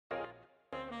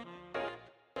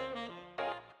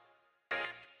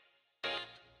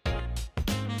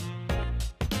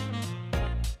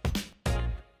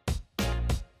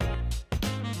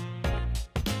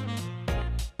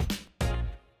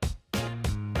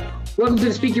Welcome to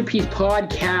the Speak Your Piece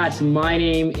podcast. My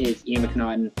name is Ian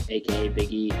McNaughton, aka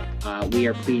Big E. We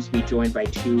are pleased to be joined by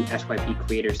two SYP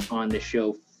creators on the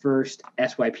show. First,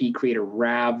 SYP creator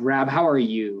Rab. Rab, how are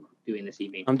you doing this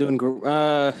evening? I'm doing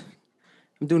good.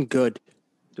 Doing good.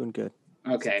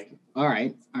 Okay. All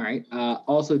right.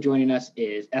 Also joining us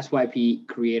is SYP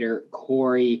creator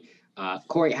Corey.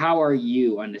 Corey, how are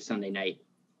you on this Sunday night?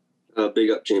 Big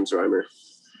up James Reimer.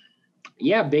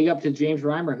 Yeah, big up to James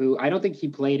Reimer, who I don't think he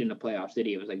played in the playoffs, did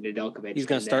he? It was like Nedeljkovic. He's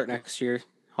going to start next year.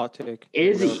 Hot take.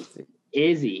 Is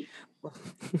he?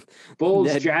 Bold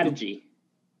strategy.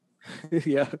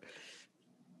 Yeah.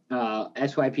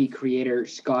 SYP creator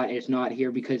Scott is not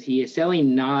here because he is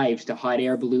selling knives to hot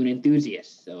air balloon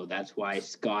enthusiasts. So that's why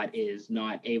Scott is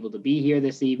not able to be here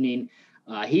this evening.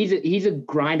 He's a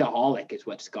grindaholic is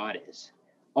what Scott is.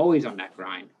 Always on that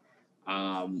grind.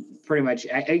 Pretty much,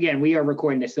 again, we are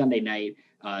recording this Sunday night.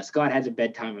 Scott has a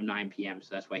bedtime of 9 p.m., so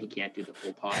that's why he can't do the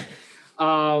full pod.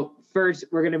 First,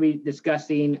 we're going to be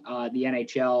discussing the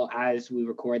NHL as we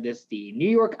record this. The New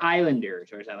York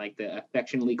Islanders, or as I like to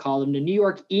affectionately call them, the New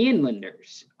York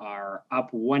Ianlanders, are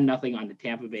up 1-0 on the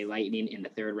Tampa Bay Lightning in the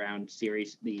third round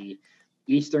series, the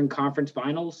Eastern Conference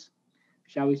Finals,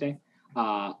 shall we say.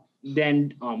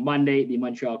 Then on Monday, the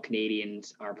Montreal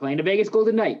Canadiens are playing the Vegas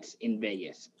Golden Knights in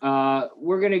Vegas.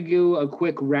 We're going to do a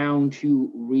quick round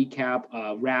two recap.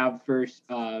 Rav first,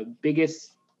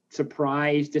 biggest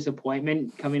surprise,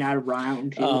 disappointment coming out of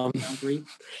round two, round three?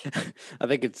 I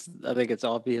think it's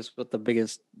obvious what the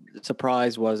biggest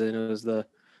surprise was, and it was the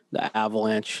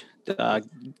Avalanche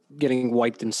getting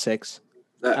wiped in 6.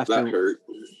 That hurt.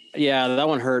 Yeah, that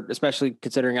one hurt, especially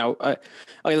considering how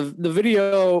the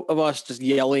video of us just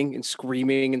yelling and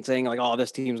screaming and saying like, "Oh,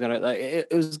 this team's gonna."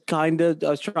 It was kind of.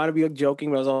 I was trying to be joking,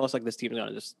 but I was almost like, "This team's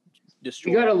gonna just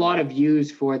destroy." We got a lot of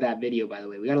views for that video, by the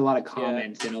way. We got a lot of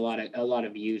comments and a lot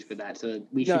of views for that. So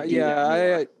we should.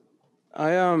 I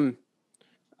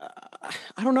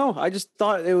don't know. I just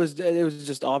thought it was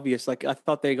just obvious. Like I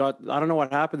thought they got. I don't know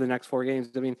what happened the next 4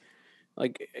 games. I mean.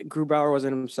 Like Grubauer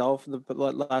wasn't himself in the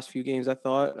last few games, I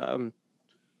thought. I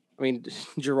mean,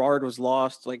 Gerard was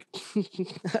lost like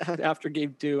after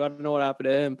game 2. I don't know what happened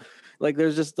to him. Like,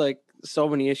 there's just like so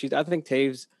many issues. I think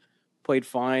Taves played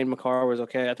fine. Makar was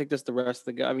okay. I think just the rest of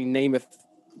the guy. I mean, Namath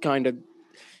kind of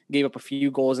gave up a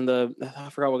few goals in I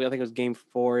forgot what, I think it was game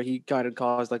 4. He kind of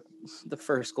caused like the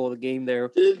first goal of the game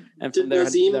there. Did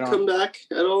Nazem come back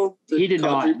at all? He did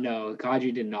not. No,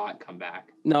 Kadri did not come back.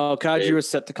 No, Kadri was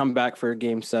set to come back for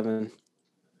game 7,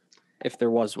 if there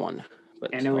was one. But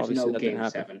and there was no game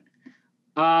 7.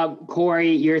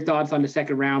 Corey, your thoughts on the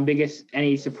second round?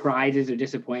 Any surprises or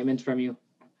disappointments from you?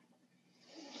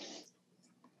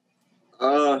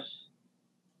 I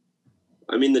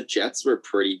mean, the Jets were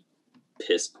pretty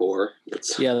piss poor.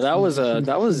 Yeah, that was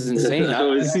insane.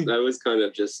 that was kind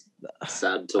of just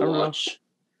sad to watch.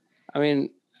 I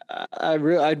mean,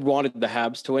 I'd wanted the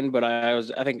Habs to win, but I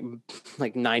think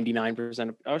like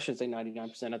 99%. I shouldn't say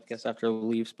 99%. I guess after the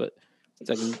Leafs, but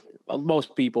it's like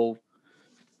most people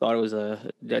thought it was a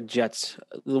Jets.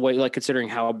 The way, like considering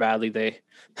how badly they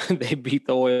beat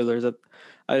the Oilers,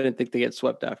 I didn't think they get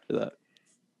swept after that.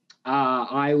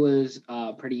 I was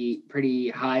pretty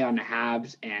high on the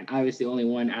Habs, and I was the only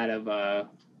one out of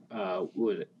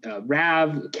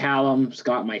Rav, Callum,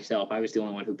 Scott, myself. I was the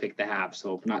only one who picked the Habs.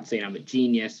 So I'm not saying I'm a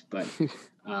genius, but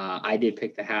I did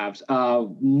pick the Habs.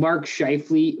 Mark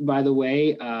Scheifele, by the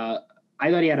way, I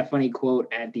thought he had a funny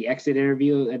quote at the exit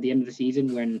interview at the end of the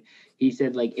season when he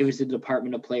said like it was the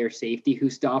Department of Player Safety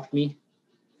who stopped me.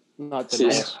 Not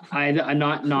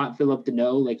Deneau. Not Philip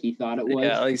Deneau, like he thought it was.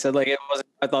 Yeah, he said like it wasn't.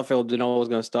 I thought Philip Deneau was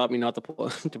going to stop me, not the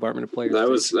Department of Players.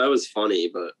 That was funny,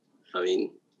 but I mean,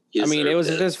 it was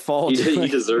his fault. He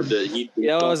deserved it.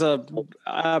 It was a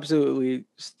absolutely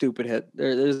stupid hit.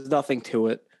 There's nothing to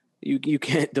it. You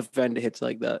can't defend hits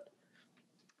like that.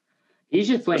 He's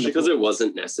just playing because it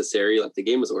wasn't necessary. Like the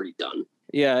game was already done.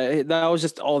 Yeah, that was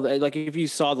just all. Like if you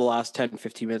saw the last 10,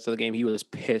 15 minutes of the game, he was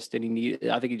pissed, and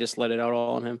I think he just let it out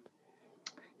all on him.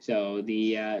 So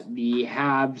the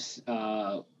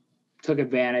Habs took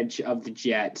advantage of the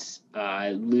Jets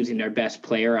losing their best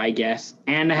player, I guess,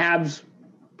 and the Habs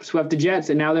swept the Jets,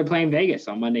 and now they're playing Vegas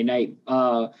on Monday night.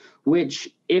 Which,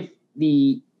 if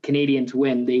the Canadians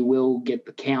win, they will get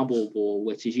the Campbell Bowl,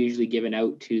 which is usually given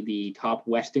out to the top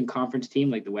Western Conference team,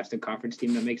 like the Western Conference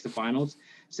team that makes the finals.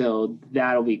 So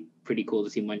that'll be pretty cool to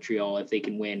see Montreal, if they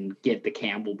can win, get the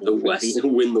Campbell Bowl.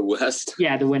 Win the West.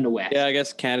 Yeah, to win the West. Yeah, I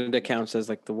guess Canada counts as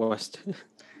like the West.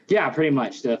 Yeah, pretty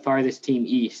much. The farthest team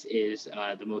east is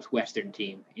the most Western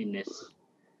team in this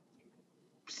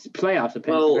playoffs,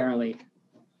 apparently.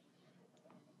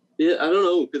 Yeah, I don't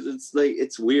know, because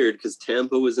it's weird because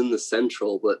Tampa was in the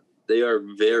Central, but they are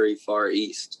very far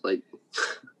east. Like,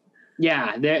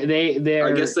 yeah, they're.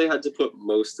 I guess they had to put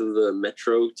most of the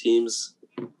Metro teams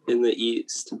in the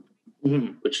East,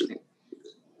 which is.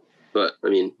 But I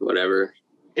mean, whatever.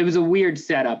 It was a weird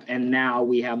setup, and now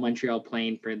we have Montreal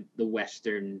playing for the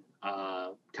Western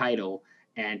title,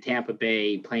 and Tampa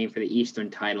Bay playing for the Eastern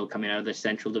title, coming out of the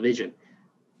Central Division.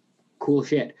 Cool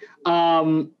shit.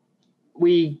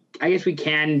 I guess we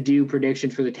can do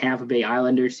predictions for the Tampa Bay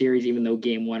Islanders series, even though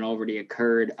Game 1 already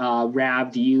occurred.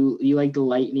 Rav, do you like the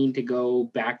Lightning to go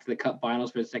back to the Cup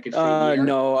Finals for the second straight year?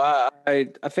 No, I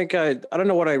think I don't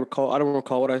know what I recall. I don't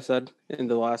recall what I said in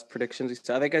the last predictions.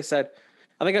 I think I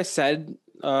said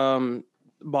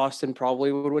Boston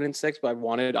probably would win in 6, but I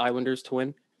wanted Islanders to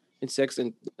win in 6,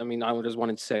 and I mean Islanders won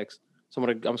in 6. So I'm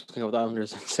just gonna go with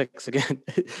Islanders in 6 again.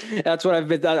 That's what I've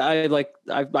been.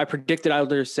 I predicted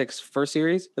Islanders 6 first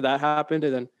series. That happened,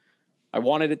 and then I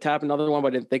wanted it to happen another one, but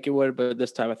I didn't think it would. But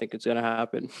this time, I think it's gonna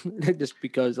happen, just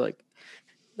because I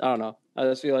don't know. I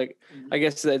just feel like I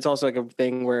guess it's also like a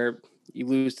thing where you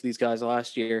lose to these guys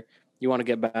last year, you want to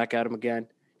get back at them again,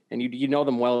 and you know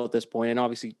them well at this point. And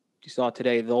obviously, you saw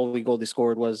today the only goal they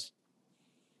scored was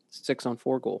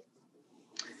 6-on-4 goal.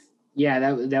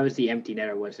 Yeah, that was the empty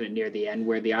netter, wasn't it, near the end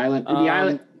where the island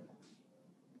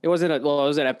It wasn't it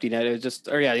was an empty net. It was just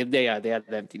they had the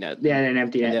empty net. They had an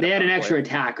empty net. They had an extra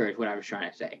attacker is what I was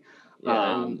trying to say.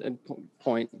 Yeah, and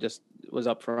Point just was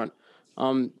up front. What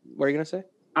are you gonna say?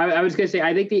 I was gonna say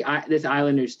I think this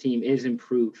Islanders team is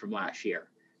improved from last year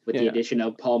with the addition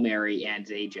of Palmieri and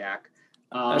Zajac.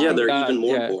 They're even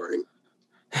more boring.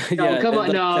 No, come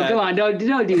on, don't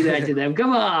do that to them.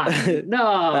 Come on, no.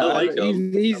 I like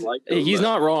him. He's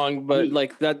not wrong, but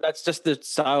like that's just the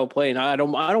style of play, and I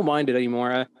don't mind it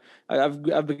anymore.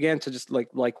 I've began to just like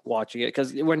watching it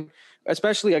because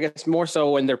especially I guess more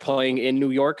so when they're playing in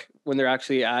New York, when they're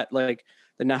actually at like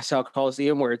the Nassau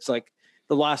Coliseum, where it's like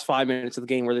the last 5 minutes of the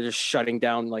game where they're just shutting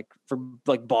down like for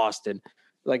like Boston,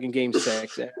 like in Game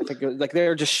 6. I think like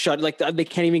they're just shut, like they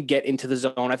can't even get into the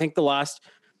zone. I think the last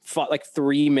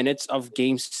 3 minutes of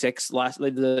Game 6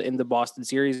 in the Boston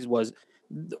series was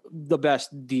the best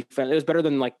defense. It was better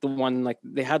than like the one like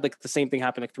they had like the same thing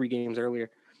happen like 3 games earlier.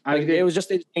 Like, it was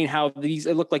just insane how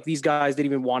it looked like these guys didn't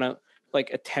even want to like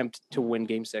attempt to win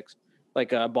Game 6, like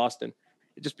Boston,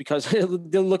 just because it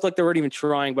didn't look like they weren't even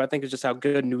trying. But I think it's just how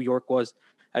good New York was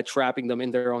at trapping them in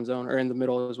their own zone or in the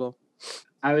middle as well.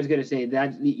 I was going to say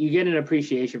that you get an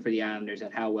appreciation for the Islanders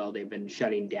at how well they've been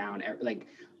shutting down, like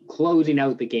closing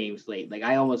out the games late. Like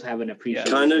I almost have an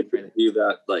appreciation. Kind of do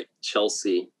that like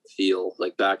Chelsea feel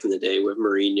like back in the day with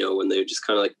Mourinho when they would just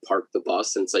kind of like park the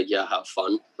bus and it's like, yeah, have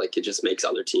fun. Like it just makes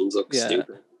other teams look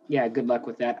stupid. Yeah, good luck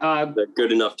with that. They're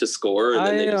good enough to score and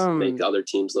then they just make other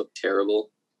teams look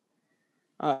terrible.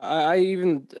 I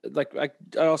even like I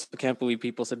also can't believe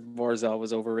people said Barzal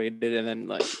was overrated, and then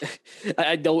like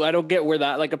I don't get where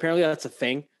that like apparently that's a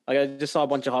thing. Like I just saw a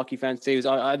bunch of hockey fans say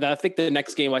I think the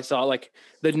next game I saw like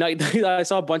the night I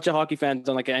saw a bunch of hockey fans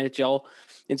on like an NHL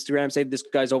Instagram say this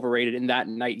guy's overrated, and that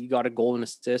night he got a goal and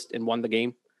assist and won the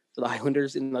game for the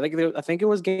Islanders. And I think it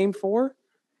was Game 4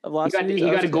 of last season. He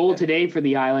got a goal today for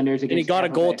the Islanders, and he got a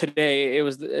goal today. It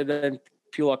was then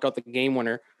Pulock got the game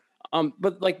winner.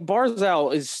 But like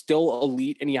Barzal is still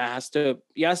elite, and he has to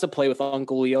play with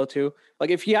Uncle Leo too. Like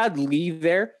if he had Lee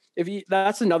there,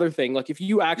 that's another thing. Like if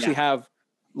you actually have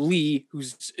Lee,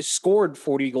 who's scored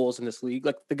 40 goals in this league,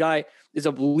 like the guy is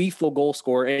a lethal goal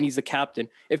scorer, and he's the captain.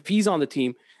 If he's on the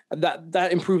team,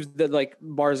 that improves the like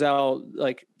Barzal,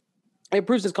 like it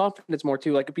improves his confidence more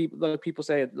too. Like people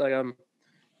say like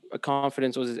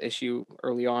confidence was his issue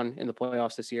early on in the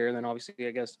playoffs this year, and then obviously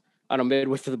I guess. I don't know,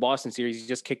 midway through the Boston series, he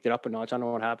just kicked it up a notch. I don't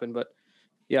know what happened, but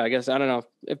yeah, I guess I don't know.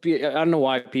 I don't know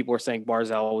why people were saying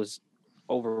Barzal was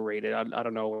overrated. I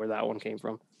don't know where that one came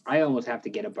from. I almost have to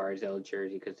get a Barzal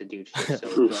jersey because the dude's just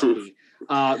so grumpy.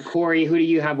 Corey, who do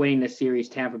you have winning this series,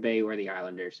 Tampa Bay or the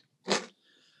Islanders?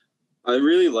 I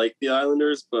really like the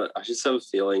Islanders, but I just have a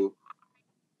feeling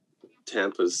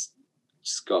Tampa's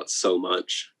just got so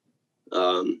much.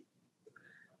 I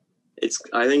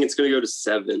think it's going to go to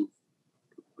 7.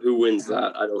 Who wins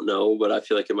that? I don't know, but I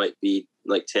feel like it might be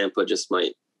like Tampa just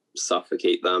might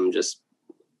suffocate them, just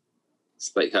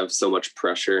like have so much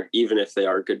pressure. Even if they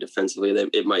are good defensively,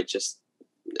 it might just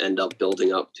end up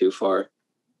building up too far.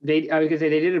 I was gonna say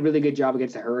they did a really good job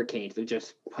against the Hurricanes of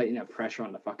just putting up pressure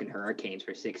on the fucking Hurricanes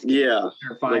for 6 games. Yeah,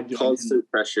 or 5 games. Constant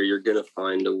pressure. You're gonna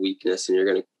find a weakness and you're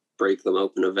gonna break them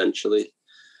open eventually.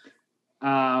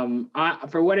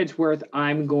 For what it's worth,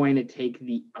 I'm going to take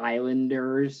the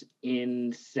Islanders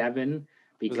in 7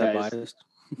 because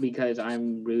because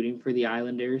I'm rooting for the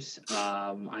Islanders.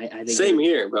 I think Same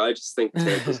here, but I just think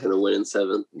Tampa's going to win in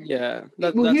 7. Yeah,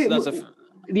 Well,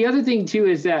 the other thing too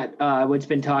is that what's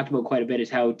been talked about quite a bit is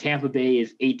how Tampa Bay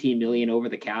is $18 million over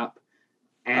the cap.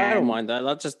 And I don't mind that.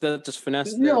 That just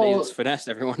finesse. No. They just finessed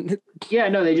everyone. Yeah,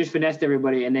 no, they just finessed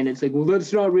everybody, and then it's like, well,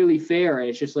 that's not really fair. And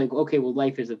it's just like, okay, well,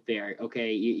 life isn't fair.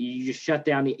 Okay, you just shut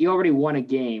down you already won a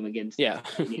game against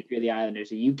if you're the Islanders,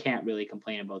 so you can't really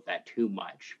complain about that too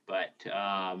much. But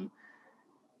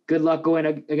good luck going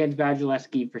against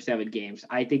Vasilevsky for 7 games.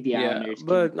 I think the Islanders.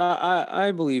 But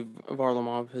I believe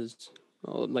Varlamov is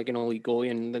like an elite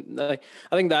goalie, and I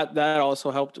think that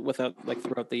also helped with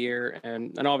throughout the year,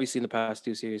 and obviously in the past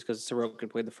 2 series because Sorokin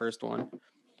played the first one,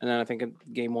 and then I think in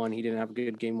game 1 he didn't have a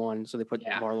good game 1, so they put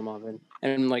Varlamov in,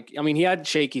 and he had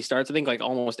shaky starts. I think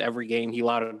almost every game he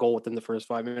allowed a goal within the first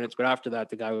 5 minutes, but after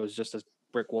that the guy was just a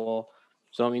brick wall.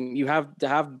 So you have to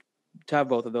have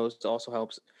both of those. Also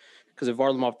helps. Because if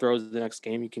Varlamov throws the next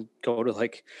game, you can go to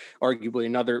arguably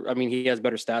another. He has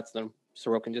better stats than him.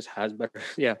 Sorokin just has better.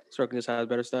 Yeah, Sorokin just has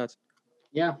better stats.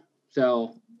 Yeah.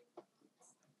 So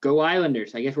go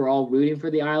Islanders. I guess we're all rooting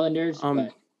for the Islanders.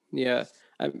 Yeah.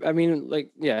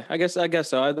 I guess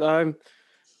so.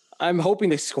 I'm hoping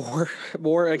they score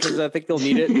more because I think they'll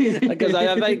need it.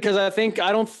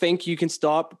 I don't think you can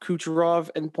stop Kucherov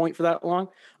and point for that long.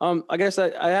 I guess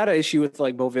I had an issue with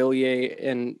Beauvillier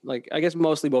and I guess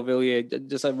mostly Beauvillier.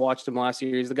 Just I watched him last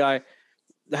year. He's the guy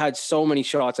that had so many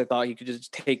shots. I thought he could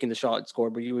just take in the shot and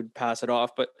score, but you would pass it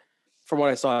off. But from what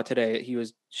I saw today, he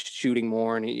was shooting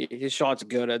more and his shot's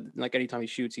good. Anytime he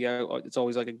shoots, it's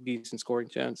always a decent scoring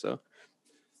chance. So.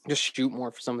 Just shoot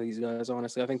more for some of these guys,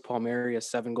 honestly. I think Palmieri has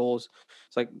 7 goals.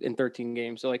 It's in 13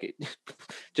 games. So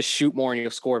just shoot more and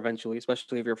you'll score eventually,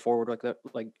 especially if you're forward like that,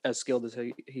 as skilled as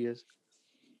he is.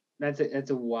 That's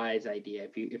a wise idea.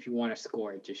 If you want to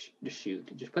score, just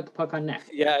shoot. Just put the puck on net.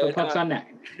 Yeah, put pucks on net.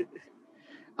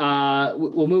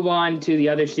 We'll move on to the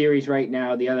other series right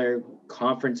now. The other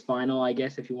conference final, I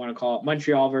guess, if you want to call it,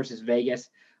 Montreal versus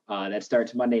Vegas. That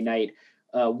starts Monday night.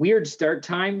 Weird start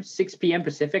time, 6 p.m.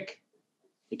 Pacific.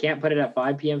 They can't put it at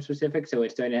 5 p.m. Pacific, so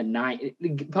it's starting at 9.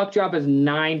 The puck drop is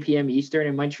 9 p.m. Eastern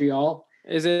in Montreal.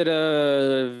 Is it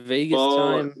Vegas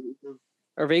time?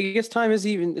 Or Vegas time is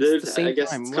even it's the same time. I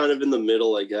guess it's kind of in the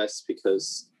middle, I guess,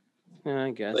 because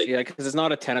because it's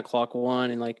not a 10 o'clock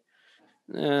one, and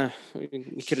you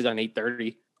could have done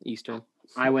 8:30 Eastern.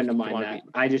 I wouldn't have mind that.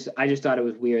 I just thought it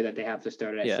was weird that they have to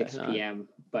start it at 6 p.m.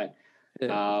 But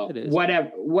it is.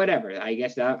 Whatever. I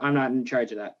guess I'm not in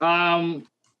charge of that.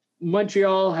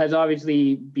 Montreal has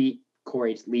obviously beat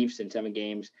Corey's Leafs in 7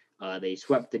 games. They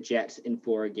swept the Jets in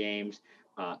 4 games.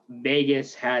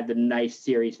 Vegas had the nice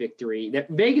series victory.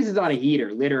 Vegas is on a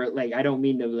heater, literally. I don't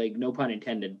mean to no pun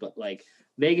intended, but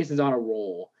Vegas is on a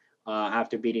roll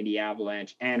after beating the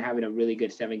Avalanche and having a really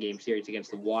good 7-game series against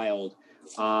the Wild.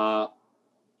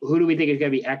 Who do we think is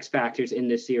going to be X factors in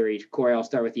this series? Corey, I'll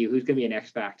start with you. Who's going to be an X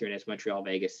factor in this Montreal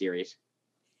Vegas series?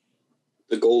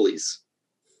 The goalies.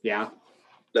 Yeah.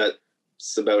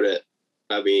 That's about it.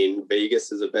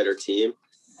 Vegas is a better team,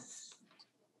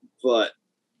 but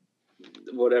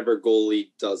whatever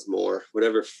goalie does more,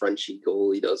 whatever Frenchie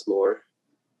goalie does more,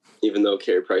 even though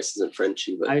Carey Price isn't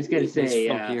Frenchie, but I was going to say,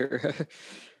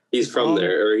 he's from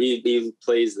there, or he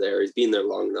plays there. He's been there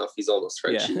long enough. He's almost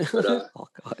Frenchie. Yeah.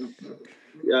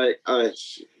 But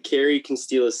Carey can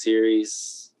steal a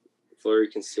series. Fleury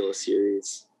can steal a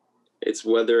series. It's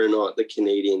whether or not the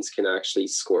Canadians can actually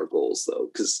score goals, though,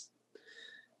 because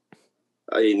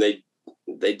they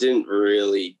didn't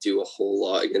really do a whole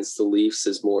lot against the Leafs.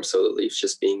 Is more so the Leafs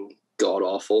just being god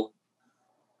awful.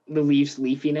 The Leafs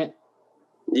leafing it.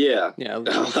 Yeah,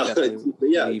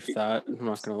 Leaf that. I'm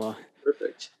not gonna lie.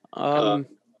 Perfect. But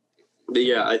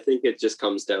I think it just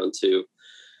comes down to,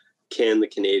 can the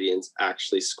Canadians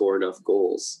actually score enough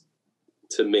goals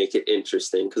to make it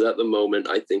interesting? Because at the moment,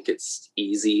 I think it's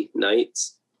easy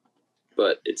nights,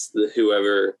 but it's the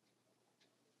whoever,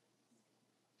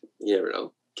 you never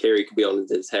know. Carey could be on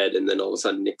his head, and then all of a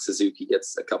sudden Nick Suzuki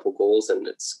gets a couple goals, and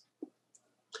it's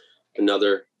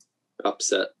another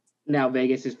upset. Now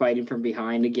Vegas is fighting from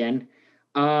behind again.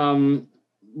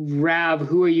 Rav,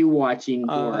 who are you watching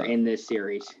for in this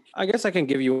series? I guess I can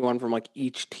give you one from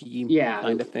each team. Yeah.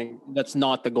 Kind of thing. That's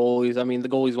not the goalies. The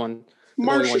goalies one.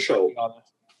 Marchessault.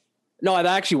 No, that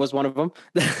actually was one of them.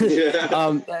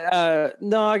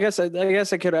 No, I guess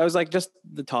I could. I was just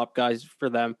the top guys for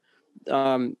them.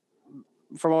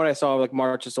 From what I saw,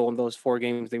 Marchessault in those 4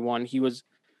 games they won, he was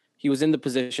in the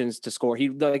positions to score. He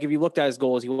if you looked at his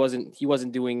goals, he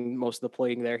wasn't doing most of the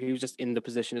playing there. He was just in the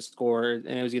position to score,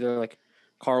 and it was either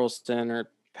Carlson or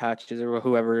Patches or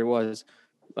whoever it was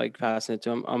like passing it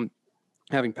to him.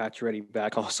 Having Pacioretty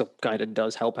back also kind of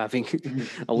does help having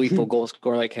a lethal goal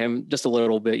scorer like him just a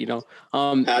little bit,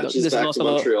 Patch is this back is to also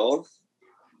Montreal.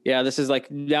 yeah, this is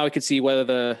like now we can see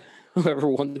whether who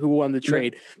won the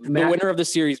trade. The winner of the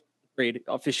series trade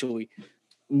officially.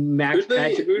 Max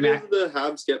Who did the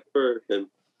Habs get for him?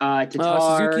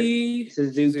 Tatar, Suzuki,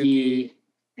 Suzuki,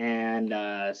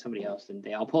 and somebody else. Didn't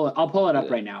they? I'll pull it up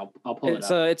right now.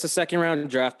 It's a second round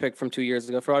draft pick from 2 years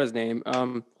ago. I forgot his name.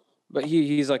 But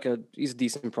he's a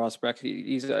decent prospect.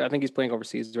 I think he's playing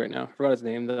overseas right now. I forgot his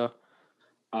name though.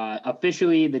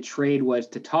 Officially, the trade was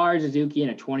Tatar, Suzuki,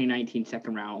 and a 2019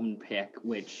 second round pick,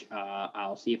 which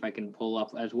I'll see if I can pull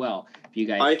up as well. If you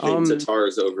guys, I think Tatar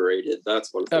is overrated.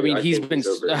 That's one thing. I mean,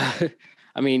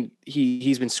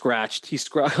 he's been scratched.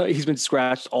 He's been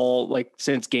scratched all like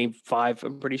since game 5.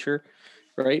 I'm pretty sure,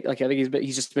 right? Like I think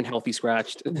he's just been healthy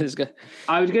scratched. This guy.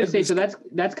 I was gonna say so.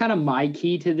 That's kind of my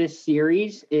key to this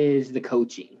series is the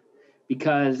coaching,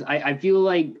 because I feel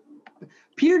like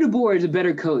Peter DeBoer is a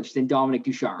better coach than Dominic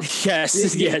Ducharme.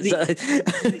 Yes. I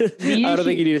don't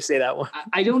think you need to say that one.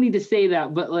 I don't need to say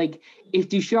that, but like if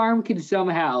Ducharme can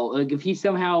somehow, like if he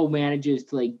somehow manages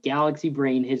to like galaxy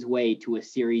brain his way to a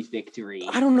series victory.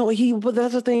 I don't know. But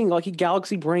that's the thing. Like he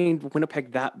galaxy brained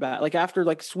Winnipeg that bad. Like after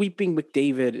like sweeping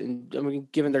McDavid, and I mean,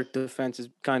 given their defense is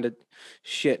kind of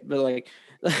shit, but like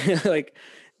like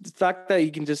the fact that he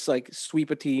can just like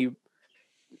sweep a team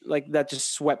like that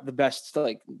just swept the best,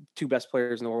 like 2 best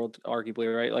players in the world,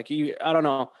 arguably, right? Like I don't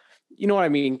know, you know what I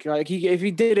mean? Like if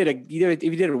he did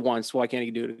it once, why can't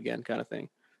he do it again? Kind of thing.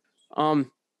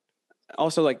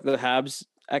 Also like the Habs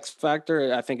X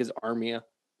factor, I think is Armia.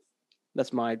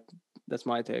 That's my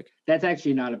take. That's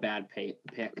actually not a bad pick.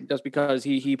 Just because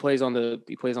he plays on the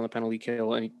penalty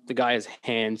kill, and the guy has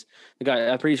hands. The guy,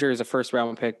 I'm pretty sure, is a first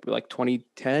round pick, like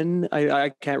 2010. I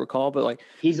can't recall, but like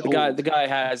he's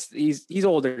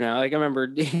older now. Like I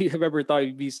remember thought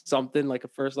he'd be something like a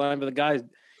first line, but the guy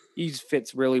he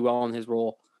fits really well in his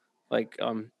role. Like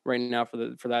right now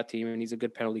for that team, and he's a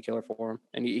good penalty killer for him,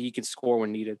 and he can score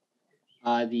when needed.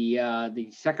 The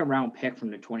second round pick from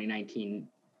the 2019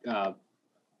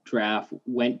 draft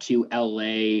went to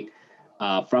LA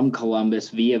from Columbus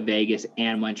via Vegas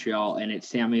and Montreal, and it's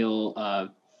Samuel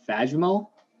Fagemo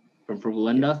from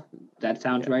Provolinda. That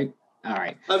sounds right. All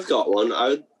right. I've got one.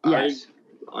 I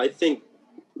think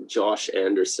Josh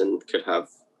Anderson could have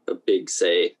a big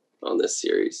say on this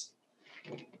series.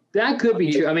 That could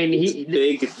be true. I mean, he's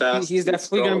big, fast. He's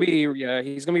definitely going to be.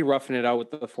 He's going to be roughing it out with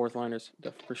the fourth liners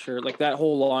for sure. Like that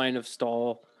whole line of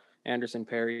Stahl, Anderson,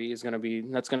 Perry is going to be.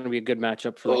 That's going to be a good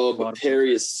matchup for. But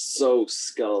Perry is so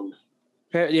scum.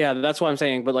 Yeah, that's what I'm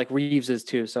saying. But like Reeves is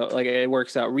too. So like it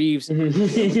works out. Reeves,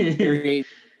 Perry,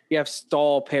 you have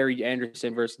Stahl, Perry,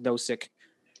 Anderson versus Nosek,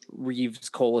 Reeves,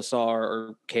 Colasar,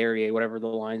 or Carrier, whatever the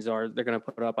lines are. They're going to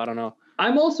put up. I don't know.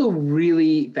 I'm also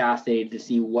really fascinated to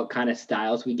see what kind of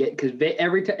styles we get, because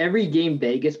every game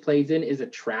Vegas plays in is a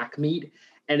track meet,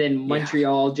 and then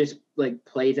Montreal just like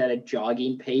plays at a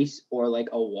jogging pace or like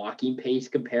a walking pace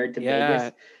compared to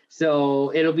Vegas.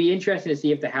 So it'll be interesting to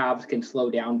see if the Habs can slow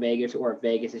down Vegas, or if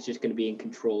Vegas is just going to be in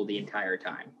control the entire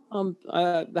time. The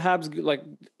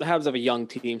Habs have a young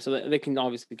team, so they can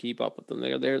obviously keep up with them.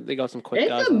 They got some quick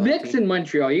guys. It's a mix in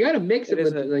Montreal. You got to mix it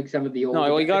with like some of the old. No,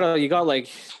 well, you got like,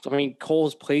 I mean,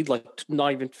 Cole's played like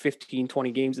not even 15,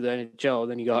 20 games of the NHL.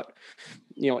 Then you got,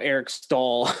 Eric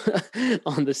Stahl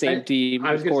on the same team.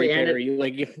 I was going to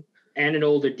say, and an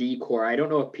older D-core. I don't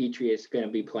know if Petrie is going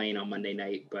to be playing on Monday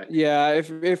night, but yeah,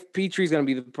 if Petrie's going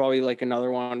to be probably like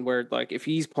another one where like if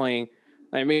he's playing,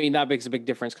 I mean that makes a big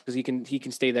difference because he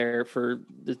can stay there for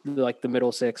the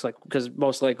middle six, like because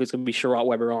most likely it's going to be Sherratt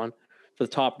Weber on for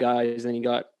the top guys. Then you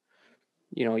got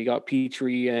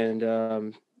Petrie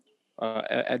and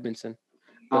Edmondson.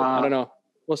 I don't know.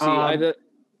 We'll see.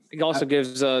 It also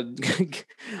gives, I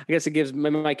guess it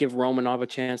might give Romanov a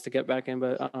chance to get back in,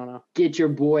 but I don't know. Get your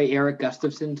boy Eric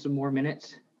Gustafsson some more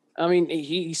minutes. I mean,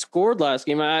 he scored last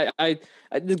game. The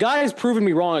guy has proven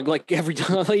me wrong like every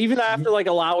time, like, even after like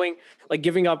allowing, like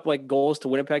giving up like goals to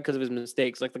Winnipeg because of his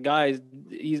mistakes. Like the guy,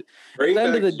 he's bring at the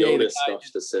end of the day. Jonas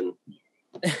Gustafsson.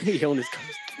 Jonas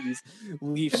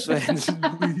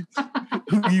Gustafsson,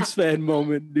 Leafs fan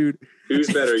moment, dude. Who's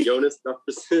better, Jonas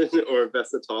Gustafsson or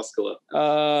Vesa Toskala?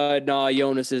 No,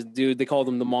 Jonas is, dude. They called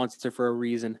him the monster for a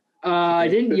reason. I'm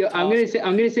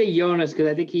gonna say Jonas because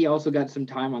I think he also got some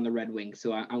time on the Red Wings.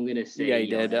 So I'm gonna say he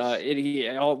did.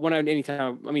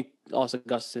 Anytime. I mean, also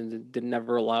Gustafsson did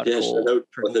never allow. Yeah, shout out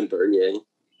Jonathan Bernier.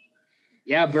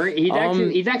 Yeah,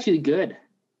 he's actually good.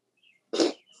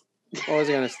 What was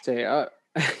I gonna say?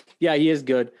 Yeah, he is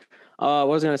good. What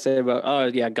was I gonna say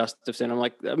about? Gustafson. I'm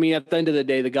like, I mean, at the end of the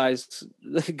day, the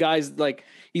guy's like,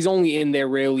 he's only in there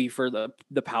really for the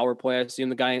power play. I assume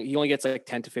the guy, he only gets like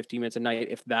 10 to 15 minutes a night,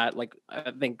 if that. Like,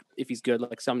 I think if he's good,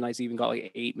 like some nights he even got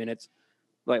like 8 minutes.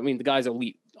 But I mean, the guy's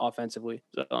elite offensively.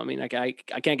 So I mean, like, I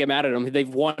can't get mad at him. They've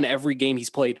won every game he's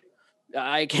played.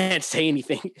 I can't say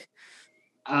anything.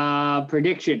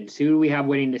 Predictions. Who do we have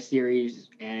winning the series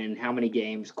and how many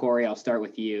games? Corey, I'll start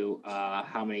with you.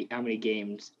 How many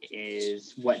games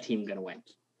is what team going to win?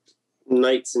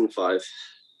 Knights in 5.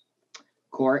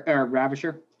 Corey or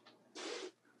Ravisher?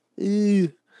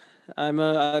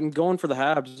 I'm going for the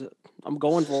Habs. I'm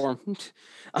going for them.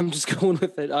 I'm just going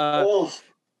with it.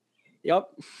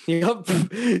 Yep,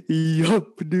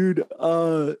 dude.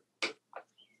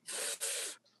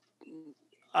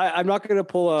 I'm not gonna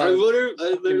pull a. I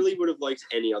literally would have liked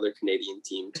any other Canadian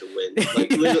team to win.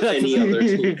 Like literally any other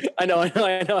team. I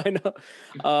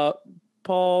know.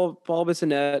 Paul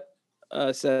Bissonnette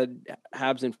said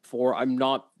Habs in 4. I'm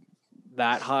not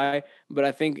that high, but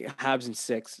I think Habs in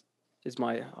 6 is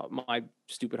my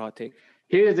stupid hot take.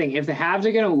 Here's the thing: if the Habs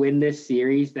are gonna win this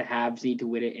series, the Habs need to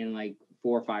win it in like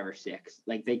 4, 5, or 6.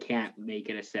 Like they can't make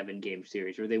it a 7-game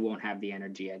series, or they won't have the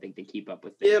energy, I think, to keep up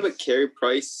with this. Yeah, but Carey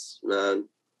Price, man.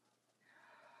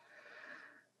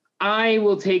 I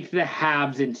will take the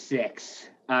Habs in 6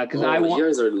 because I want. You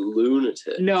guys are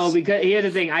lunatics. No, because here's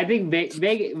the thing: I think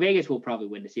Vegas will probably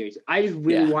win the series. I just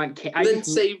really want.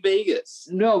 Say Vegas.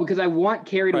 No, because I want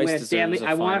Carey to win a Stanley.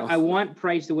 I final. want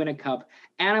Price to win a cup,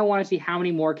 and I want to see how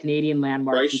many more Canadian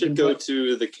landmarks. Price should go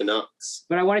to the Canucks.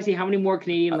 But I want to see how many more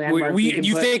Canadian landmarks.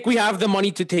 You think we have the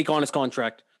money to take on his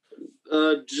contract?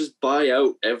 Just buy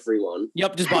out everyone.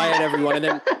 Yep, just buy out everyone, and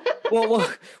then well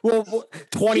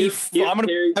 20. I'm gonna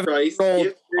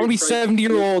be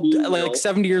 70-year-old, like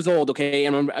 70 years old. Okay,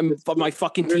 and my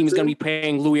fucking team is gonna be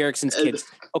paying Louis Eriksson's kids.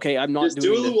 Okay, I'm not just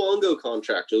doing do a Luongo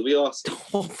contract. It'll be awesome.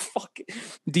 Oh fuck,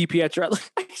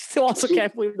 DiPietro. I still also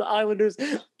can't believe the Islanders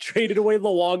traded away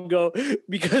Luongo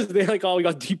because they're like, oh, we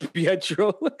got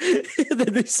DiPietro. And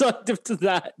then they signed him to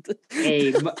that.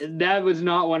 Hey, that was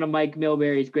not one of Mike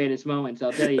Milbury's greatest moments.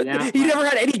 I'll tell you that. He never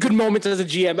had any good moments as a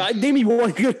GM. Name me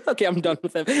one good. Okay, I'm done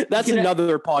with him. That's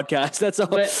another podcast. That's all.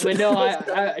 But no,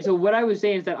 so what I was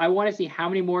saying is that I want to see how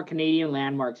many more Canadian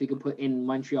landmarks we can put in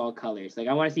Montreal colors. Like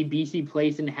I want to see BC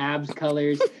Place in Habs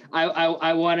colors.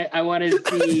 I want to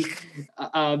see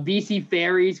BC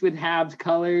Ferries with Habs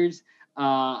colors.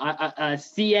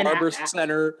 CN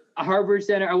Harbor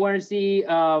Center. I want to see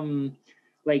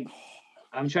like.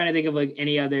 I'm trying to think of like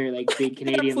any other like big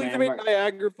Canadian landmark. They made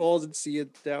Niagara Falls and CN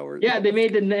Tower. Yeah, they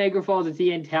made the Niagara Falls and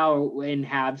CN Tower in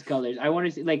Habs colors. I want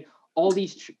to see like all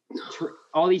these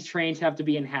trains have to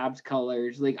be in Habs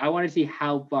colors. Like I want to see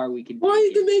how far we can.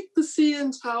 Why did they make the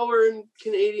CN Tower in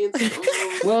Canadian?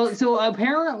 Well, so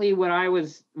apparently what I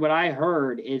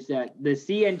heard is that the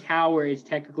CN Tower is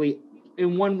technically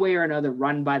in one way or another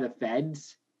run by the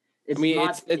feds.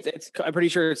 It's I'm pretty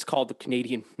sure it's called the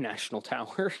Canadian National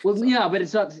Tower. Well, yeah, but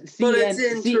it's not. But it's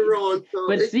in Toronto.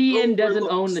 But CN doesn't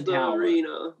own the tower.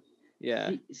 Arena.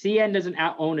 Yeah. CN doesn't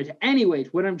own it.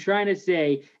 Anyways, what I'm trying to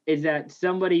say is that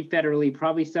somebody federally,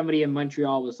 probably somebody in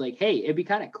Montreal, was like, "Hey, it'd be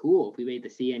kind of cool if we made the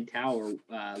CN Tower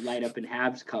light up in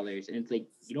Habs colors." And it's like,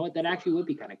 you know what? That actually would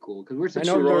be kind of cool because we're such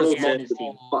a Toronto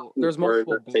team. There's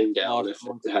multiple thing down if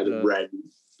it had red,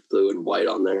 blue, and white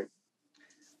on there.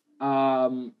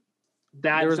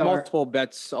 There was multiple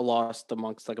bets lost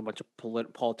amongst like a bunch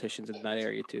of politicians in that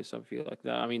area too. So I feel like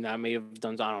that. I mean, that may have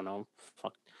done. I don't know.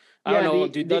 Fuck. I don't know,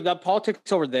 dude. The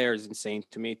politics over there is insane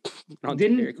to me.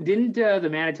 Didn't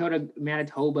the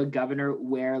Manitoba governor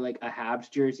wear like a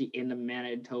Habs jersey in the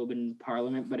Manitoban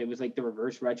Parliament? But it was like the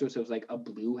reverse retro, so it was like a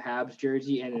blue Habs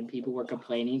jersey, and then people were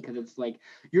complaining because it's like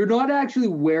you're not actually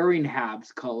wearing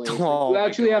Habs colors. You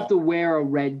actually have to wear a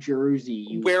red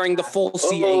jersey. Wearing the full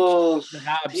CH. The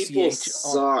Habs people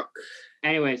suck.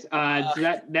 Anyways, so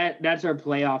that's our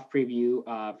playoff preview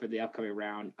for the upcoming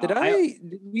round.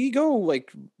 Did we go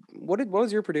like what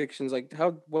was your predictions? Like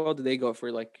how well did they go for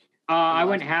like I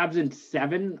went Habs in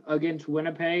 7 against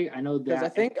Winnipeg. I know that. I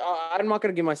think I'm not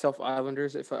gonna give myself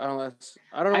Islanders if I don't know.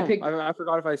 I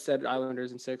forgot if I said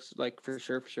Islanders in 6, like for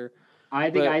sure. I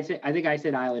think I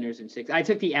said Islanders in 6. I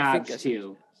took the Avs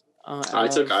too. I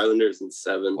took Islanders in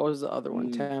 7. What was the other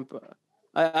one? Tampa.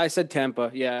 I said Tampa.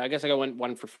 Yeah, I guess I went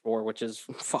 1 for 4, which is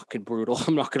fucking brutal.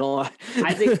 I'm not gonna lie.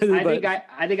 I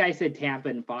think I said Tampa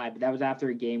in 5, but that was after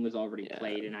a game was already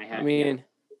played, and I had.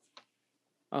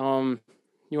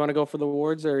 You want to go for the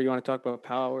awards, or you want to talk about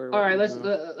Power? All right, let's. All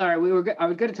right, I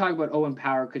was going to talk about Owen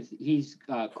Power because he's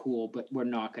cool, but we're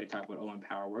not going to talk about Owen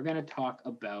Power. We're going to talk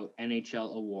about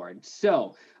NHL awards.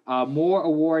 So, more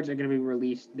awards are going to be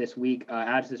released this week.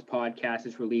 As this podcast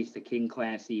is released, the King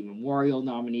Clancy Memorial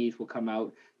nominees will come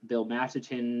out. Bill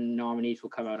Masterton nominees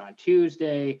will come out on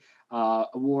Tuesday.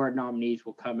 Award nominees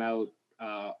will come out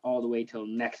all the way till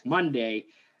next Monday.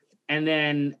 And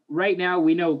then right now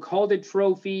we know Calder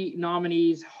Trophy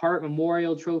nominees, Hart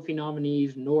Memorial Trophy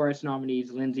nominees, Norris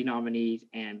nominees, Lindsay nominees,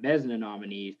 and Vezina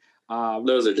nominees.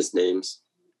 Those are just names.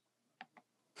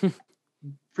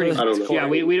 Pretty I don't know. Yeah,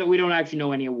 we don't actually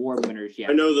know any award winners yet.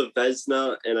 I know the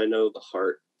Vezina and I know the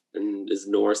Hart. And is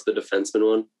Norris the defenseman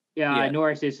one? Yeah.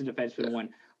 Norris is the defenseman one.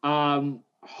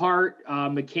 Hart,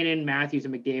 McKinnon, Matthews,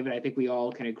 and McDavid. I think we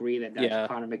all can agree that that's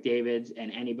Connor McDavid's,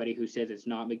 and anybody who says it's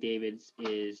not McDavid's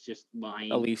is just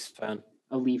lying. A Leafs fan.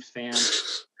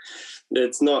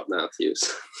 It's not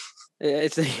Matthews.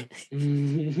 It's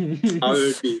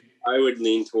I would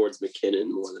lean towards McKinnon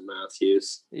more than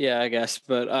Matthews. Yeah, I guess,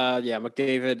 but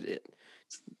McDavid.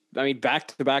 I mean,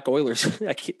 back-to-back Oilers.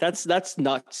 That's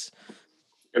nuts.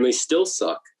 And they still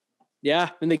suck. Yeah,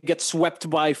 and they get swept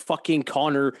by fucking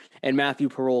Connor and Matthew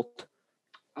Perreault.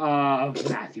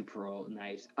 Matthew Perreault,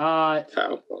 nice. Kyle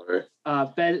Connor.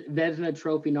 Vezina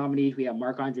Trophy nominees, we have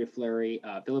Marc-Andre Fleury,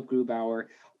 Philip Grubauer,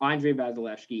 Andrei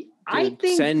Vasilevsky. I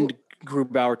think send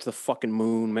Grubauer to the fucking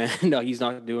moon, man. No, he's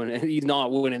not doing it. He's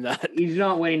not winning that. He's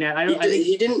not winning that. I think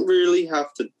he didn't really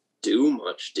have to do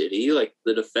much, did he? Like,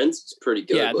 the defense is pretty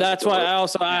good. Yeah, that's why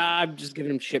I'm just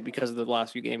giving him shit because of the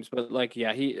last few games. But like,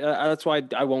 yeah, he that's why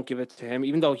I won't give it to him,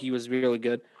 even though he was really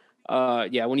good.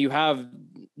 When you have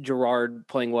Gerard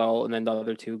playing well and then the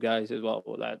other two guys as well,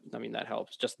 that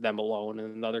helps. Just them alone,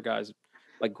 and the other guys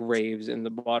like Graves and the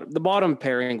bottom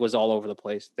pairing was all over the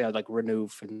place. They had like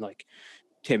Renouf and like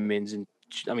Timmins and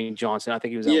Johnson. I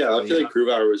think he was. Yeah, I feel like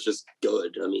Grubauer was just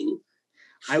good. I mean,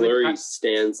 Fleury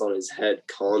stands on his head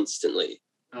constantly.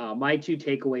 My two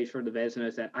takeaways from the Vezina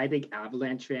is that I think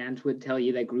Avalanche fans would tell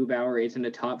you that Grubauer isn't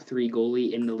a top 3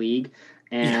 goalie in the league,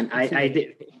 and I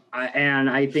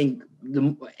think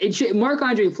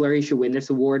Marc-Andre Fleury should win this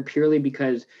award purely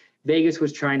because Vegas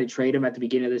was trying to trade him at the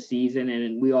beginning of the season,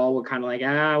 and we all were kind of like,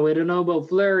 we don't know about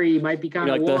Fleury. He might be kind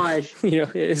of washed.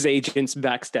 His agent's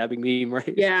backstabbing me,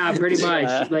 right? Yeah, pretty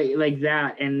much like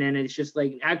that. And then it's just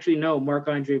like, actually, no,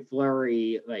 Marc-Andre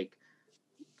Fleury, like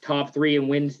top 3 in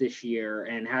wins this year,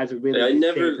 and has a really. I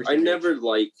never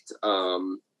liked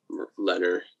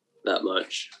Leonard that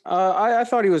much. I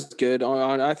thought he was good.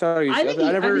 I thought he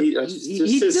was.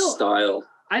 He's his style.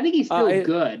 I think he's still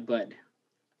good, but.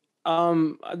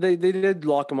 They did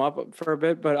lock him up for a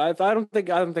bit, but I don't think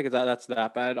that's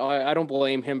that bad. I don't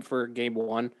blame him for game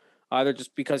 1 either,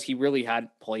 just because he really had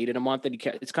played in a month, and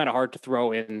it's kind of hard to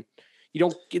throw in.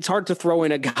 It's hard to throw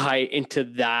in a guy into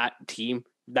that team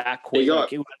that quick. He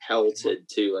got pelted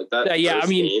too, like that.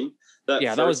 Game,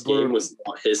 that was brutal. Game was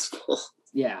not his fault.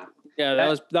 Yeah. Yeah, that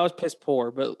was piss poor,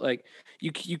 but like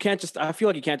you can't just. I feel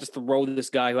like you can't just throw this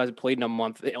guy who hasn't played in a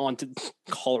month onto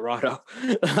Colorado.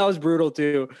 That was brutal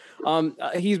too.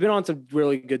 He's been on some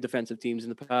really good defensive teams in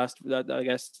the past. That I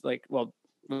guess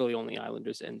really only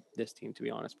Islanders and this team, to be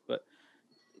honest. But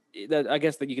I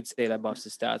guess that you could say that buffs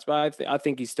his stats. But I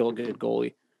think he's still a good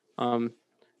goalie.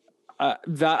 I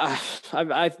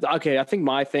think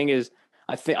my thing is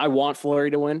I want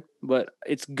Fleury to win, but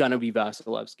it's gonna be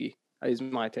Vasilevsky. Is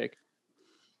my take.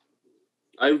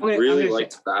 I really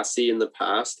liked Vasi in the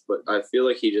past, but I feel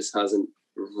like he just hasn't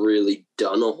really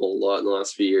done a whole lot in the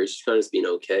last few years. He's kind of been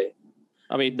okay.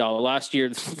 I mean, no, last year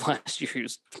he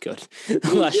was good.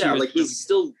 He's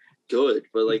still good,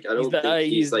 but like I don't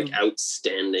think he's like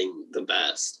outstanding the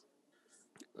best.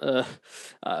 I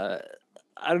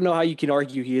don't know how you can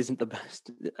argue he isn't the best.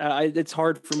 It's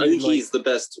hard for me. I think he's the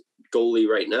best goalie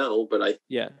right now, but I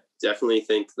definitely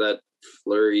think that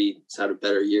Fleury's had a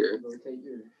better year.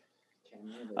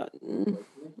 I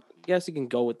guess you can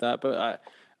go with that, but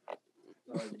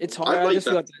it's hard. I like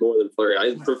that more than Fleury.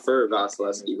 I prefer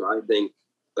Vasilevsky, but I think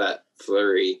that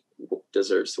Fleury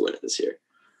deserves to win it this year.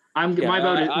 My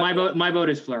vote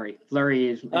is Fleury. Fleury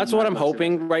is. That's what I'm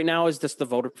hoping right now. Is just the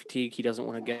voter fatigue. He doesn't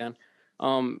win again.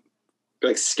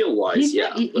 Like skill wise,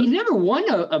 he never won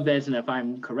a Vezina, if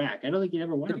I'm correct. I don't think he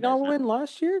ever won. Did he not win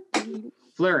last year?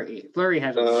 Fleury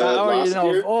has.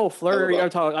 Fleury. I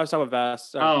was talking about Vass.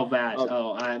 Sorry. Oh, Vass.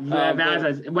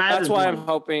 Vass. That's why I'm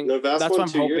hoping. No, Vass won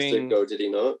 2 years ago. Did he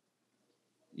not?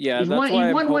 Yeah, he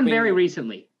won one very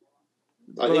recently.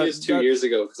 I think it was 2 years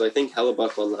ago because I think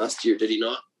Hellebuck won last year. Did he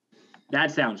not?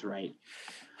 That sounds right.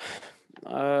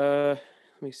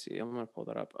 let me see. I'm gonna pull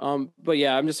that up. But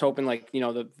yeah, I'm just hoping like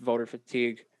the voter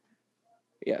fatigue.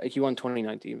 Yeah, he won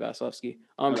 2019, Vasilevsky.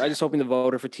 I just hoping the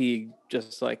voter fatigue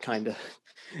just like kind of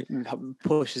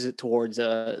pushes it towards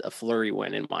a Fleury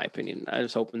win, in my opinion. I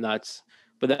just hoping that's.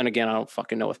 But then again, I don't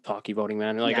fucking know with hockey voting,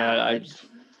 man. Like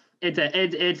it's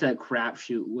a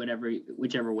crapshoot,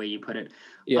 whichever way you put it.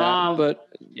 Yeah, but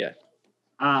yeah.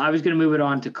 I was gonna move it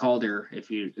on to Calder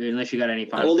unless you got any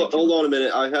final. Hold on a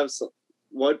minute. I have some.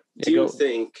 What do you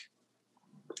think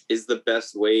is the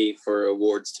best way for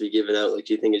awards to be given out? Like,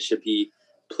 do you think it should be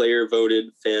player voted,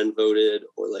 fan voted,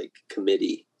 or like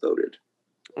committee voted?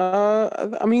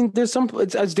 I mean, there's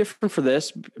it's different for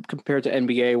this compared to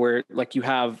NBA, where like you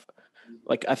have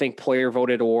like I think player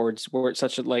voted awards where it's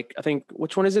such a like I think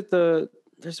which one is it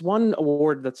there's one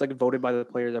award that's like voted by the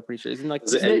players. I'm pretty sure isn't like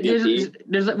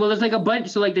there's like a bunch.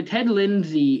 So like the Ted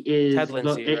Lindsay is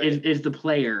the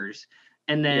players,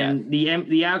 and then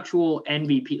the actual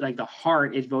MVP like the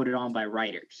Hart is voted on by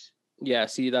writers. Yeah,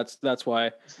 see, that's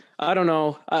why I don't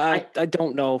know. I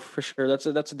don't know for sure. That's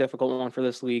a difficult one for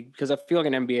this league because I feel like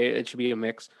an NBA it should be a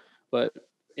mix, but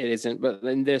it isn't. But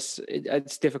in this,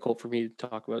 it's difficult for me to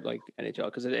talk about like NHL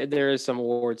because there is some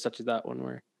awards such as that one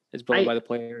where it's voted by the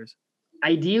players.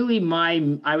 Ideally,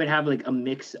 I would have like a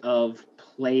mix of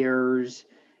players,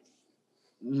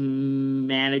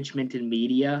 management, and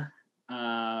media,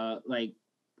 like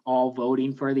all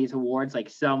voting for these awards. Like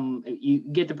some you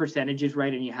get the percentages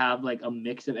right, and you have like a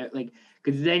mix of it, like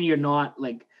because then you're not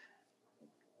like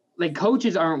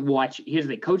coaches aren't watching. Here's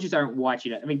the thing: coaches aren't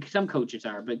watching it. I mean, some coaches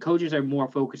are, but coaches are more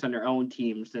focused on their own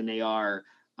teams than they are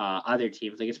other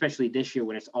teams. Like especially this year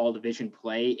when it's all division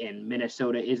play and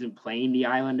Minnesota isn't playing the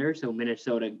Islanders, so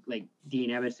Minnesota like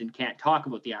Dean Evason can't talk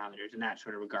about the Islanders in that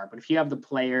sort of regard. But if you have the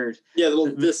players,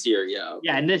 this year,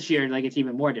 and this year like it's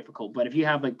even more difficult. But if you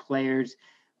have like players,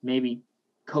 maybe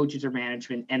coaches or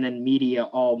management, and then media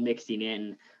all mixing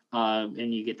in.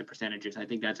 And you get the percentages. I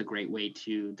think that's a great way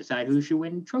to decide who should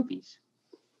win trophies.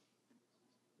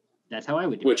 That's how I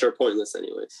would do it. Which are pointless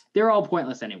anyways. They're all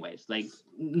pointless anyways. Like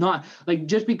not like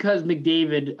just because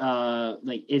McDavid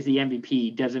like is the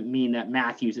MVP doesn't mean that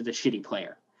Matthews is a shitty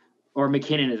player or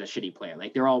McKinnon is a shitty player.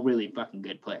 Like they're all really fucking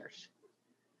good players.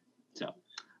 So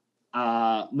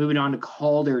moving on to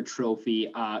Calder Trophy.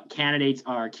 Candidates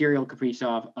are Kirill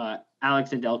Kaprizov, Alex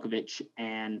Nedeljkovic,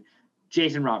 and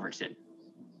Jason Robertson.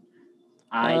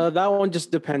 That one just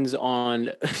depends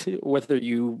on whether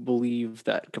you believe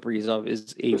that Kaprizov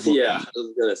is a rookie. Yeah, I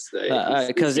was gonna say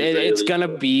because it's gonna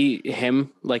be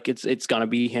him. Like it's gonna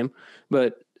be him.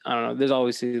 But I don't know. There's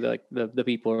obviously like the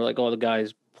people are like, oh, the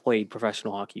guys played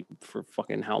professional hockey for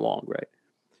fucking how long, right?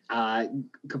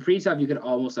 Kaprizov, you could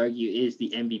almost argue, is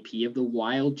the MVP of the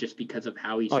Wild just because of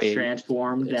how he's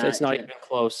transformed. It's not even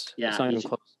close. Yeah, it's not even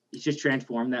close. He's just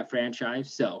transformed that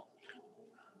franchise. So.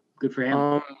 Good for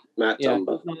him. Matt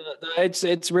Dumba.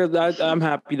 It's real. I'm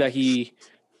happy that he,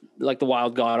 like the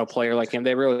Wild, got a player like him.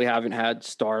 They really haven't had a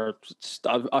star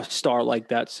like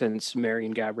that since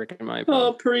Marian Gaborik, in my opinion.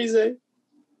 Oh, Parise.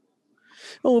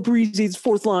 Parise's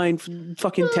fourth line,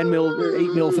 fucking 10 mil or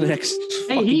 8 mil for the next.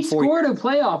 Hey, he scored a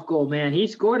playoff goal, man. He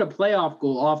scored a playoff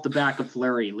goal off the back of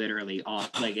Fleury, literally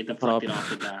off, like it deflected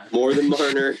off the back. More than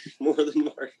Marner. More than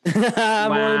Marner. Wow.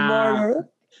 More than Marner.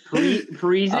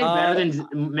 Parise better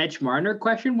than Mitch Marner?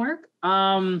 Question mark.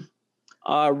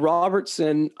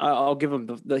 Robertson, I'll give him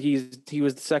he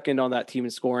was the second on that team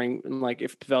in scoring. And like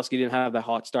if Pavelski didn't have that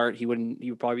hot start, he would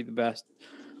probably be the best.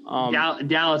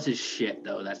 Dallas is shit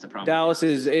though. That's the problem. Dallas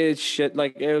is shit.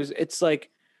 Like it's like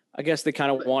I guess they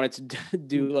kind of wanted to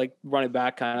do like run it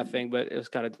back kind of thing, but it was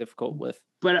kind of difficult with.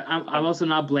 But I'm also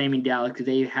not blaming Dallas because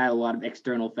they had a lot of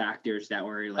external factors that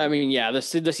were. Like, I mean, yeah, the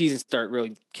season start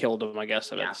really killed them, I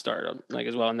guess, at the start, like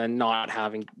as well, and then not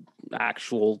having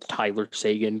actual Tyler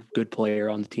Seguin, good player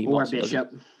on the team, or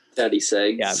Bishop, Daddy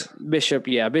Segs,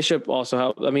 Bishop also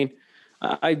helped. I mean,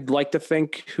 I'd like to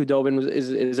think Hudobin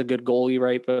is a good goalie,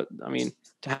 right? But I mean,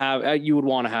 to have you would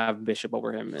want to have Bishop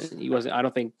over him, and he wasn't. I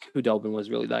don't think Hudobin was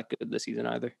really that good this season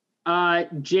either.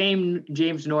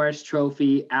 James Norris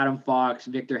Trophy, Adam Fox,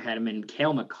 Victor Hedman,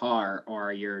 Cale Makar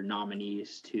are your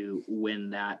nominees to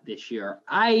win that this year.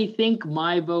 I think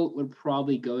my vote would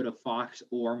probably go to Fox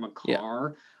or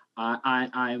Makar. Yeah.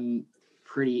 I'm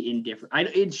pretty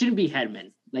indifferent. It shouldn't be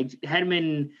Hedman. Like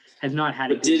Hedman has not had.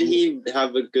 But did he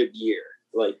have a good year?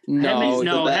 Like no.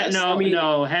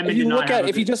 Hedman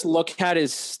if you just look at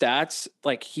his stats,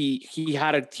 like he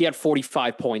had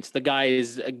 45 points. The guy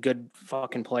is a good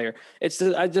fucking player.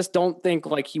 I just don't think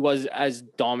like he was as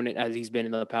dominant as he's been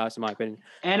in the past, in my opinion.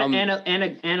 And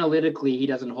analytically, he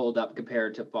doesn't hold up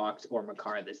compared to Fox or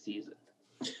Makar this season.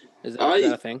 Is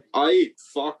that a thing?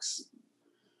 Fox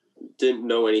didn't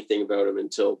know anything about him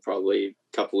until probably a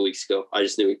couple of weeks ago. I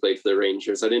just knew he played for the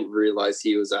Rangers. I didn't realize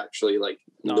he was actually like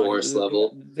Norris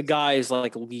level. The guy is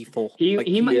like lethal.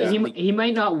 He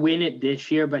might not win it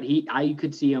this year, but I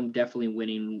could see him definitely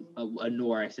winning a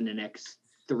Norris in the next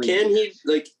 3 years.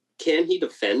 Can he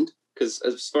defend? Because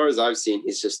as far as I've seen,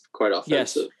 he's just quite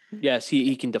offensive. Yes,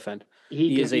 he can defend.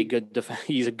 He's a good defense.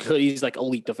 He's like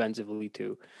elite defensively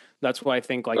too. That's why I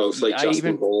think like it's like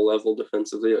Justin Hole level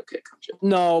defensively. Okay, gotcha.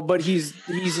 No, but he's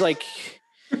like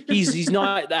he's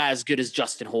not as good as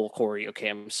Justin Hole, Corey. Okay,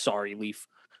 I'm sorry, Leaf.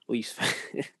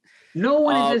 No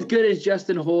one is as good as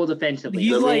Justin Hole defensively.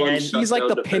 He's like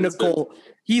the pinnacle.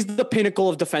 He's the pinnacle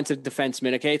of defensive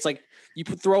defenseman. Okay, it's like you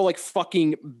throw like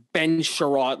fucking Ben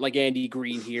Sherratt, like Andy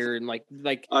Green here, and like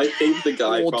I think the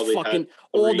guy probably fucking had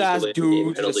old ass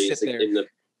dude just sit there.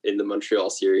 in the Montreal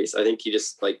series. I think he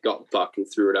just like got the puck and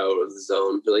threw it out of the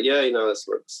zone. They're like, yeah, this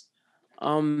works.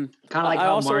 Kind of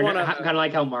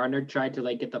like how Marner tried to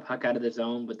like get the puck out of the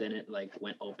zone, but then it like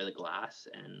went over the glass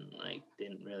and like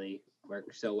didn't really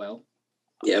work so well.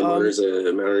 Yeah, Marner's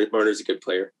a good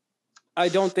player. I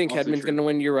don't think Hedman's going to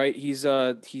win. You're right. He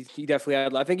definitely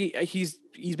had. I think he's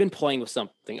been playing with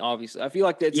something. Obviously, I feel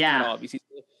like that's kind of obvious.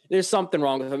 There's something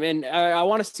wrong with him, and I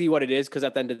want to see what it is because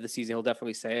at the end of the season, he'll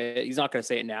definitely say it. He's not going to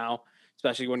say it now,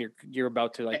 especially when you're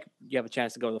about to like you have a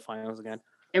chance to go to the finals again.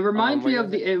 It reminds me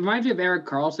of Erik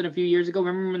Karlsson a few years ago.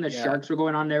 Remember when the Sharks were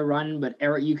going on their run, but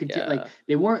Eric, you could like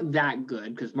they weren't that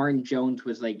good because Martin Jones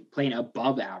was like playing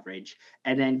above average,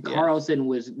 and then Karlsson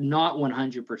was not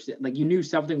 100%. Like you knew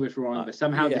something was wrong, but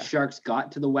somehow the Sharks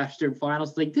got to the Western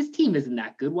Finals. Like this team isn't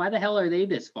that good. Why the hell are they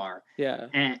this far? Yeah,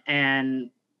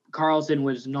 and Karlsson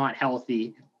was not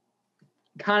healthy.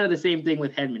 Kind of the same thing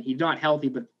with Hedman. He's not healthy,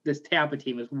 but this Tampa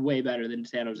team is way better than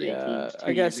San Jose teams.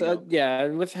 I guess,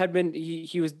 with Hedman,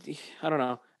 he was, I don't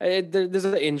know. There's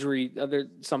an injury.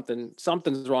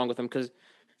 Something's wrong with him because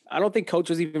I don't think coach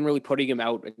was even really putting him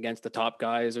out against the top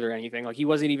guys or anything. Like he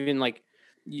wasn't even like,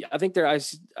 I think I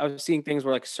was seeing things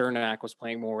where like Cernak was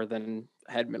playing more than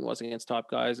Hedman was against top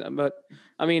guys. But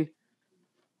I mean,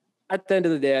 at the end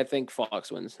of the day, I think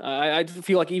Fox wins. I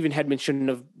feel like even Hedman shouldn't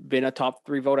have been a top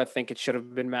 3 vote. I think it should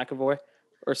have been McAvoy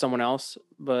or someone else.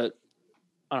 But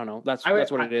I don't know. That's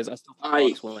what it is. I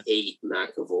hate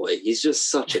McAvoy. He's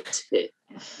just such a tit.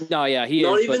 No, yeah, he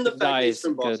not is. Not even the fact he's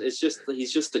from Boston. It's just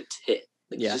he's just a tit.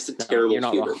 Like, he's just a terrible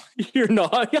human. Wrong. You're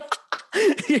not.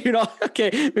 You're not.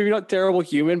 Okay, maybe not terrible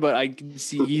human, but I can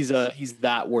see he's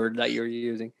that word that you're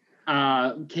using.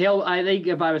 Cale, I think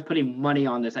if I was putting money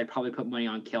on this, I'd probably put money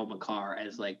on Cale Makar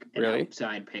as like an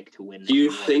outside pick to win. Do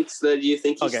you think he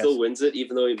still wins it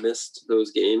even though he missed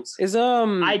those games?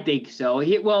 I think so.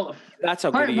 That's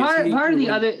how part of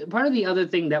the other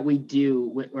thing that we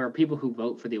do, or people who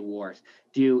vote for the awards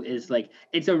do, is like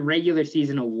it's a regular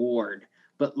season award,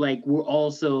 but like we're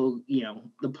also the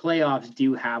playoffs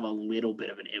do have a little bit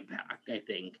of an impact, I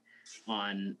think,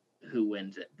 on who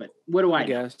wins it. But what do I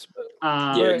guess?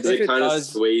 Because it kind of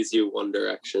sways you one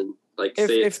direction. Like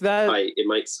if that tight, it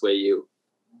might sway you.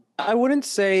 I wouldn't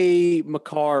say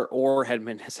Makar or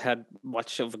Hedman has had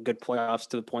much of a good playoffs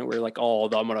to the point where like, I'm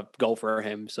gonna go for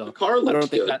him. So Makar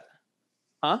looked good.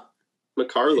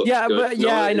 Makar looked good. But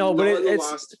I know, but it's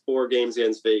the last 4 games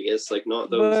against Vegas, like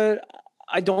not those. But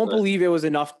I don't believe it was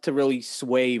enough to really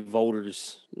sway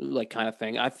voters, like kind of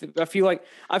thing. I feel like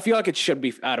it should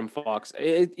be Adam Fox.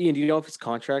 Ian, do you know if his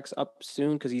contract's up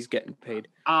soon because he's getting paid?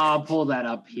 I'll pull that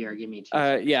up here. Give me 2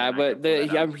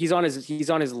 seconds. He's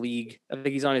on his league. I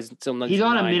think he's on his. He's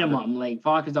on a minimum. Like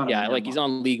Fox is on. Like he's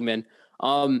on league min.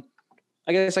 I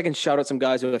guess I can shout out some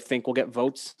guys who I think will get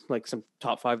votes, like some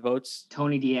top 5 votes.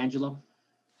 Tony DeAngelo.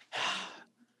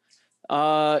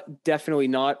 Definitely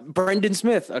not. Brendan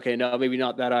Smith. Okay, no, maybe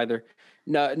not that either.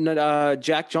 No,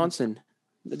 Jack Johnson.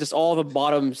 Just all the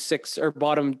bottom 6 or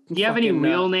bottom. Do you have any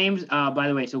real names? By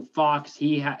the way, so Fox,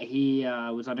 he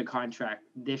was under contract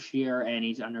this year, and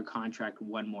he's under contract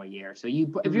 1 more year. So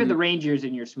if you're the Rangers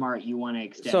and you're smart, you want to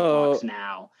extend Fox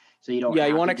now, so you don't. Yeah,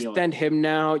 you want to extend him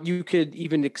now. You could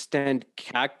even extend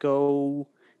Kakko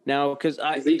now because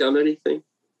has he done anything?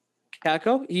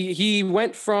 Kakko, he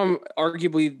went from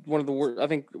arguably one of the worst, I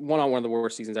think one of the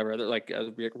worst seasons ever, like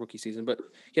a rookie season, but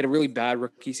he had a really bad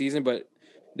rookie season. But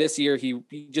this year he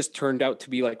just turned out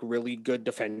to be like really good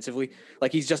defensively.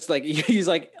 Like he's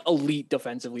like elite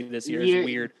defensively this year. It's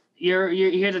weird.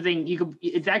 Here's the thing.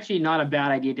 It's actually not a bad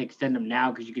idea to extend him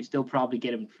now because you could still probably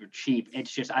get him for cheap.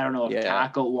 It's just I don't know if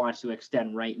Taco wants to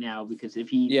extend right now because if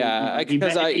he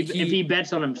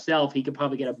bets on himself, he could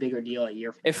probably get a bigger deal a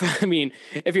year.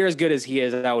 If you're as good as he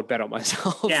is, I would bet on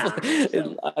myself. Yeah.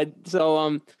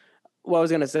 What I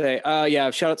was gonna say,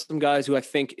 shout out to some guys who I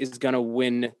think is gonna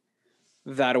win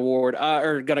that award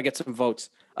or gonna get some votes.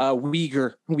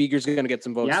 Uyghur's gonna get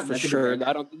some votes for sure.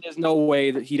 There's no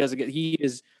way that he doesn't get. He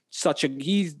is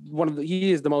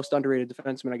the most underrated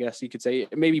defenseman, I guess you could say.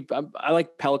 Maybe I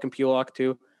like Pelican Pulak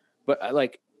too, but I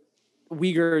like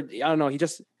Uyghur. I don't know.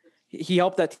 He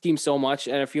helped that team so much,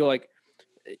 and I feel like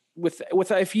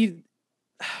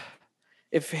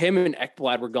if him and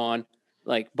Ekblad were gone.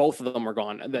 Like both of them are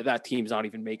gone. That team's not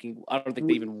even making. I don't think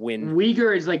they even win.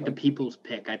 Uyghur is like the people's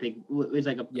pick. I think it's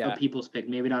like a people's pick,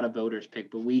 maybe not a voter's pick,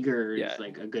 but Uyghur is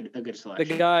like a good selection.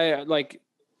 The guy,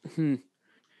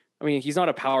 he's not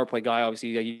a power play guy.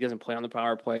 Obviously, he doesn't play on the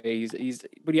power play.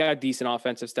 But he had decent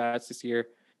offensive stats this year.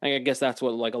 I guess that's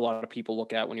what like a lot of people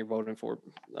look at when you're voting for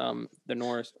the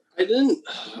Norris.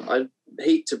 I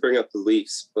hate to bring up the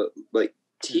Leafs, but like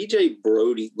TJ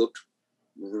Brody looked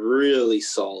really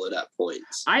solid at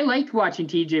points. I liked watching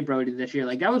TJ Brody this year.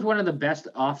 Like that was one of the best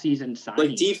offseason signings.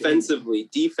 Like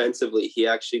defensively, he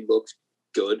actually looked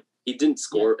good. He didn't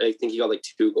score. I think he got like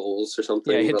 2 goals or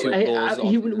something. Yeah, he hit 2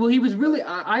 goals. He was really.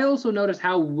 I also noticed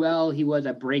how well he was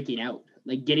at breaking out,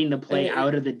 like getting the play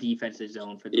out of the defensive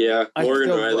zone for the. Morgan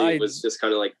Riley was just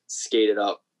kind of like skated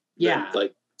up. Yeah, then,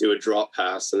 like do a drop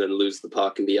pass and then lose the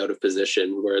puck and be out of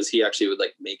position, whereas he actually would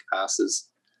like make passes.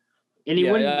 And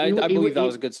I believe that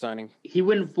was a good signing. He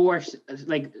wouldn't force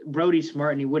like Brody's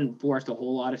smart, and he wouldn't force a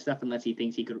whole lot of stuff unless he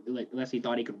thinks he could, unless he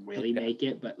thought he could really make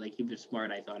it. But like he was smart,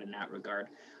 I thought in that regard.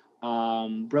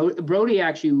 Brody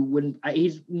actually wouldn't.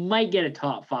 He might get a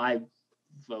top 5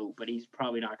 vote, but he's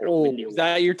probably not going to win the award. Is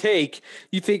that your take?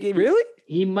 You think really?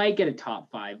 He might get a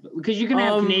top 5 because you can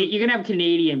have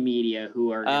Canadian media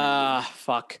who are.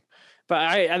 Fuck. But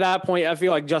at that point, I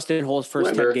feel like Justin Holl's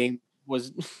first 10 games.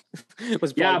 Was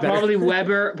probably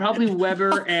Weber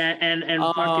and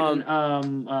fucking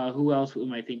who else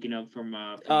am I thinking of from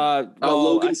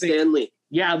Logan Stanley.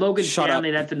 Yeah, Logan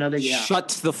Stanley. That's another. Yeah. Shut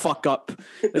the fuck up.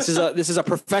 This is a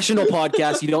professional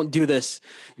podcast. You don't do this.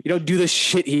 You don't do this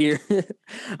shit here.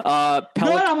 Not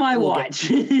on my watch.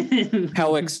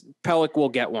 Pellick will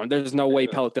get one. There's no way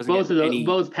Pellick doesn't.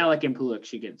 Both Pellick and Pulak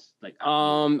should get like.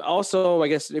 Also, I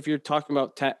guess if you're talking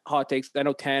about hot takes, I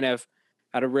know Tanev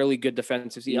had a really good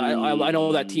defensive season. I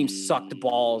know that team sucked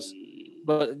balls,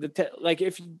 but defensively,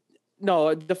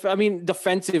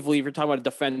 if you're talking about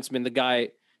a defenseman, the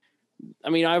guy.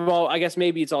 I guess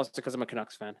maybe it's also because I'm a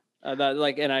Canucks fan.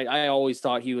 I always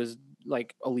thought he was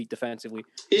like elite defensively.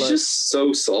 He's just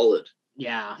so solid.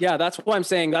 Yeah, that's what I'm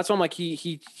saying. That's why I'm like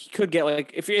he could get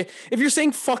like if you're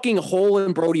saying fucking Hole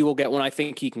and Brody will get one, I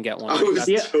think he can get one. I was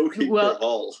joking for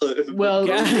Hole. No,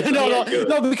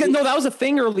 that was a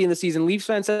thing early in the season. Leafs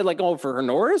fans said like, for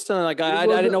Norris, and like I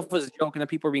didn't know if it was a joke and that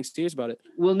people were being serious about it.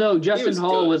 Well, no, Justin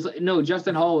Hall was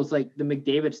like the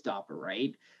McDavid stopper,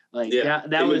 right? Like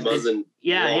that was Muzzin.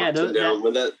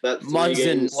 That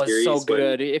Muzzin was so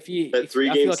good. That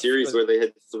 3-game series where they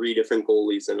had 3 different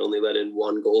goalies and only let in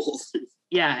 1 goal.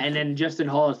 Yeah, and then Justin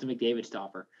Hall is the McDavid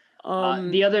stopper.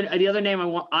 The other name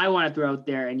I want to throw out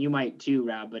there, and you might too,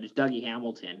 Rob, but it's Dougie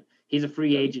Hamilton. He's a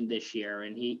free agent this year,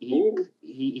 and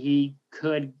he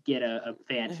could get a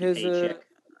fancy paycheck.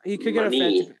 He could get a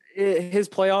fancy. His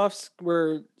playoffs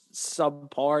were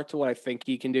subpar to what I think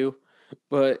he can do.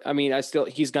 But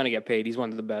he's gonna get paid. He's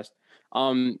one of the best.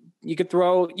 You could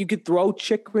throw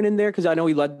Chychrun in there because I know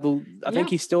he led the. I think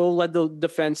he still led the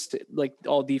defense, like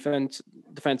all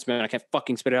defensemen. I can't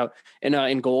fucking spit it out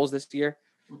in goals this year.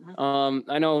 Mm-hmm.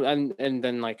 I know, and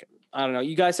then like I don't know.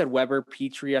 You guys said Weber,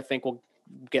 Petrie. I think will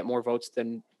get more votes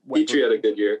than Weber. Petrie had a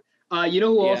good year. You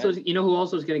know who also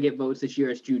is gonna get votes this year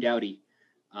is Drew Doughty,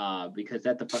 because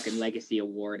that's the fucking legacy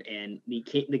award, and the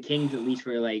Kings at least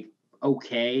were like.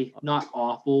 Okay, not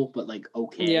awful, but like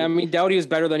okay. Yeah, Doughty was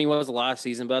better than he was last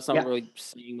season, but that's not really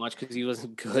saying much because he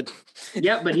wasn't good.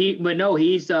 Yeah, but he's. By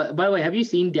the way, have you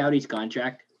seen Doughty's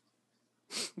contract?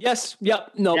 Yes. Yeah.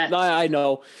 No. I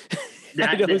know.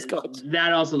 That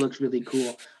also looks really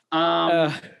cool.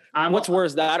 What's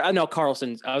worse, that I know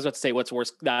Carlson. I was about to say what's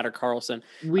worse, that or Carlson.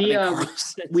 We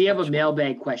have a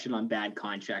mailbag question on bad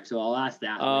contracts, so I'll ask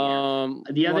that.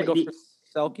 The other for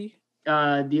Selke.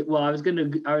 I was gonna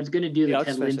do the Yeah, I'll Ted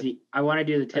just finish it. Lindsay. I want to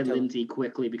do the Ted Ted Lindsay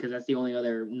quickly because that's the only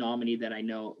other nominee that I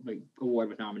know, like award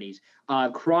with nominees.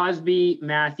 Crosby,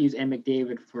 Matthews, and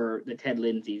McDavid for the Ted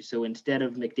Lindsay. So instead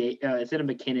of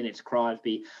McKinnon, it's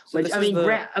Crosby. So Which this I is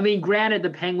mean, granted, the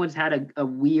Penguins had a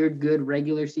weird good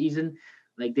regular season.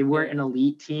 Like they weren't an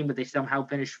elite team, but they somehow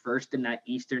finished first in that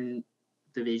Eastern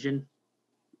division.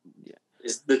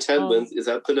 Is the Ted Lindsay, is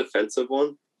that the defensive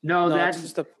one? No,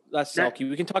 that's that's Selke.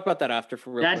 We can talk about that after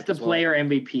for real that's quick the as well. player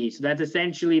MVP. So that's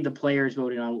essentially the players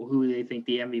voting on who they think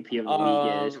the MVP of the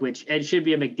league is, which it should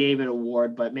be a McDavid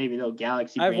award, but maybe they'll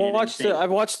Galaxy. I've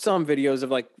watched some videos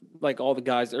of like all the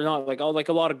guys, or not like all like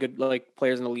a lot of good like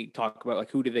players in the league talk about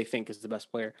like who do they think is the best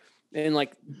player, and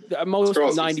like most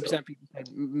 90% of people said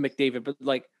McDavid, but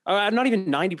like not even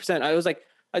 90%. I was like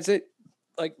I'd say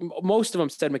like most of them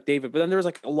said McDavid, but then there was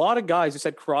like a lot of guys who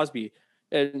said Crosby.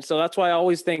 And so that's why I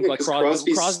always think like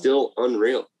Crosby's still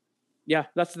unreal. Yeah,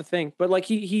 that's the thing. But like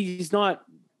he's not.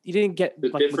 He didn't get the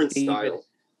like different style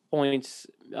points.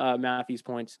 Matthews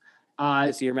points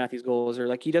this year. Matthews goals or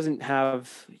like he doesn't have.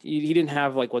 He didn't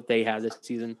have like what they had this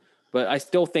season. But I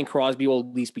still think Crosby will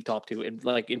at least be top two in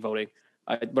voting.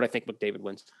 But I think McDavid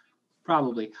wins.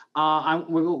 Probably.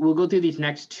 We'll go through these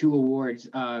next two awards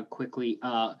quickly.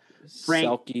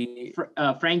 Frank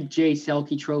J.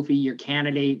 Selke Trophy. Your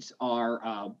candidates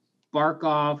are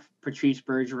Barkov, Patrice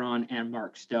Bergeron, and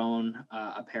Mark Stone.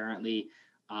 Apparently,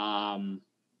 I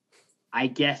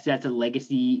guess that's a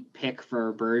legacy pick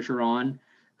for Bergeron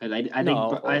because I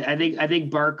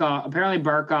think Barkov. Apparently,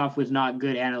 Barkov was not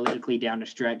good analytically down the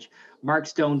stretch. Mark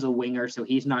Stone's a winger, so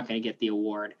he's not going to get the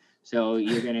award. So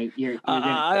you're gonna.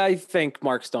 I think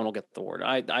Mark Stone will get the award.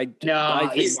 I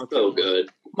think he's so good.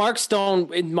 Mark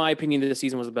Stone, in my opinion, this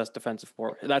season was the best defensive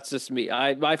forward. That's just me.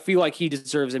 I feel like he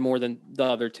deserves it more than the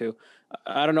other two.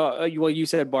 I don't know. Well, you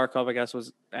said Barkov, I guess,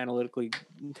 was analytically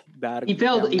bad. He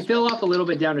fell off a little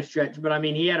bit down the stretch, but I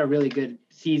mean, he had a really good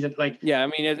season. Like, yeah, I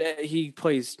mean, he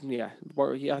plays. Yeah,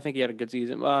 I think he had a good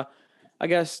season. I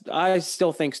guess I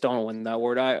still think Stone will win that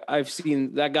award. I've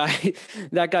seen that guy.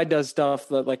 That guy does stuff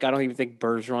that like I don't even think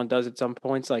Bergeron does at some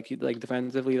points. Like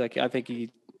defensively, like I think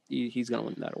he's gonna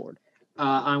win that award.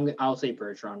 I'll say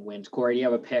Bergeron wins. Corey, do you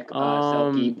have a pick?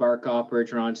 Selke, Barkov,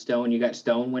 Bergeron, Stone. You got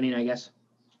Stone winning, I guess.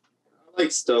 I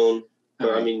like Stone,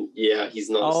 but right. I mean, yeah, he's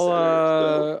not.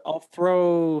 I'll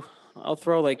throw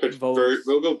like votes.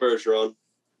 We'll go Bergeron.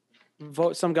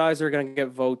 Vote. Some guys that are gonna get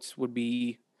votes would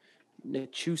be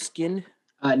Nichushkin,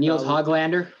 Niels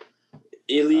Hoglander,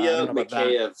 Ilya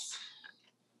Mikheyev.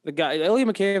 The guy Ilya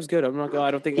Mikheyev's good. I don't know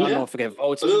if I get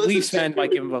votes. Leafs fan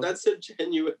might give him votes. That's a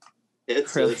genuine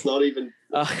answer. Really? It's not even.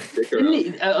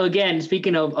 Again,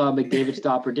 speaking of McDavid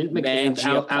stopper, didn't McKayev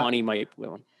Giappani might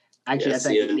win? Actually,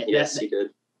 yes, he did.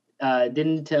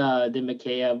 Didn't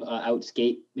McKayev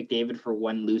outskate McDavid for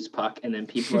one loose puck, and then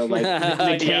people are like,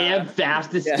 McKayev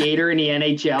fastest skater in the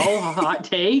NHL, hot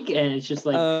take, and it's just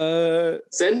like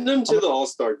send him to the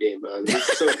All-Star game, man. He's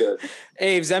so good.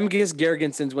 Hey, if Zemgus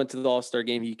Girgensons went to the All-Star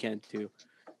game, he can too.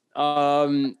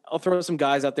 I'll throw some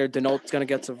guys out there. Denault's gonna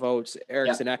get some votes.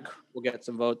 Eriksson Ek will get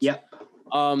some votes. Yep.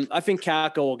 I think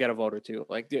Kakko will get a vote or two.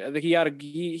 Like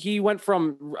he went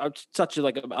from such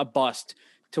a bust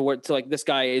to like this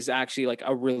guy is actually like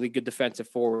a really good defensive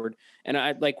forward, and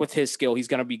I like with his skill, he's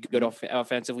gonna be good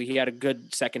offensively. He had a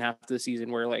good second half of the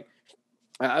season where like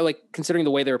I like considering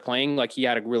the way they were playing, like he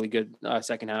had a really good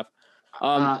second half.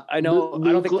 I know.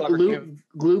 I don't think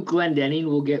Luke Glendening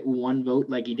will get one vote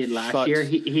like he did last year.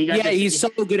 He's so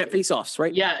good at faceoffs,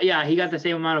 right? Yeah. He got the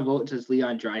same amount of votes as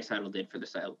Leon Draisaitl did for the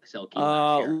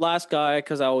Selke. Last guy,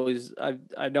 because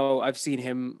I know I've seen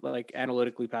him like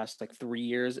analytically past like 3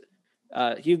 years.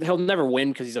 He'll never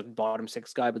win because he's a bottom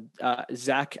six guy, but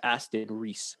Zach Aston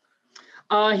Reese.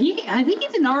 I think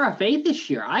he's an RFA this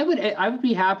year. I would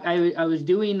be happy. I was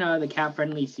doing the cap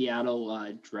friendly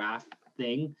Seattle draft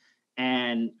thing.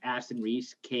 And Aston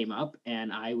Reese came up,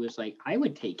 and I was like, I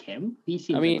would take him. He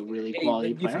seems like a really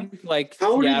quality player. Like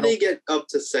how did they get up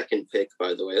to second pick?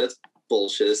 By the way, that's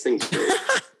bullshit. This thing's great.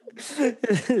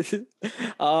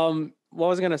 What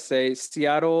was I gonna say?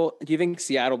 Seattle. Do you think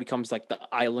Seattle becomes like the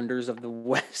Islanders of the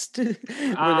West, where they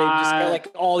just got like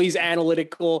all these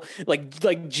analytical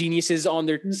like geniuses on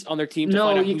their team to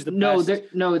find out who's the best?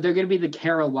 They're gonna be the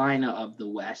Carolina of the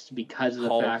West because of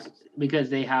the fact because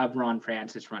they have Ron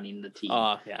Francis running the team.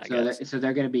 So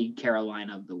they're gonna be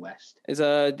Carolina of the West. Is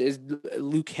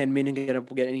Luke Henman gonna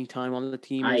get any time on the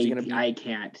team? I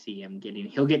can't see him getting.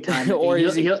 He'll get time, or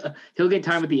he'll get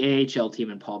time with the AHL team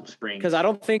in Palm Springs. Because I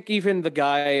don't think even the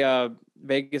guy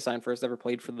Vegas signed first ever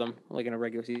played for them like in a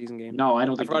regular season game. No, I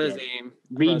don't think. I forgot his name.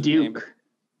 Reed Duke.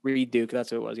 Reed Duke. That's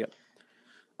who it was. Yep.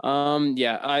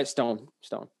 Yeah, Stone.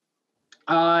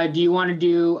 Do you want to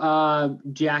do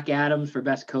Jack Adams for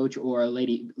best coach or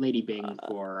Lady Bing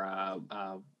for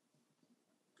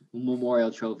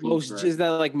memorial trophy? Is that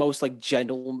like most like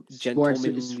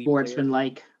gentlemanly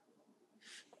sportsman-like?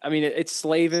 I mean, it's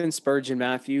Slavin, Spurgeon,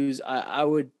 Matthews.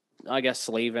 I guess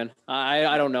Slavin.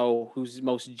 I don't know who's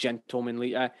most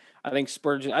gentlemanly. I think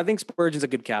Spurgeon. I think Spurgeon's a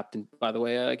good captain. By the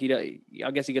way, I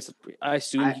guess he gets. I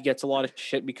assume he gets a lot of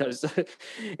shit because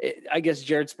I guess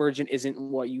Jared Spurgeon isn't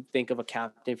what you think of a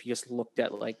captain if you just looked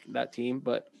at like that team.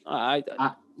 But I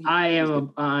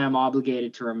am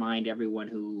obligated to remind everyone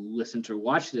who listens or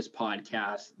watches this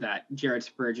podcast that Jared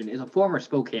Spurgeon is a former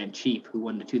Spokane Chief who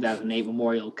won the 2008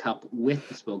 Memorial Cup with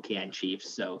the Spokane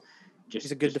Chiefs. So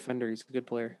he's a good defender. He's a good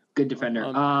player. Good defender.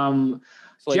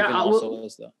 Slavin also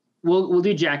is though. We'll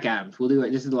do Jack Adams. We'll do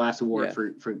it. This is the last award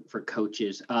for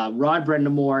coaches. Rod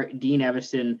Brind'Amour, Dean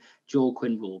Evison, Joel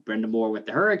Quenneville. Brind'Amour with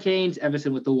the Hurricanes,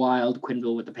 Evison with the Wild,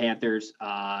 Quenneville with the Panthers.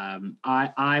 I'm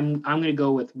going to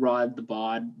go with Rod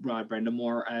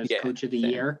Brind'Amour as coach of the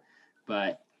year,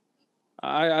 but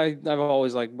I've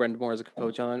always liked Brind'Amour as a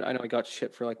coach. I know he got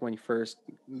shit for like when he first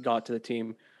got to the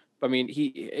team. I mean,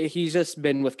 he's just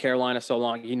been with Carolina so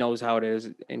long. He knows how it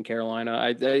is in Carolina.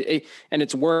 And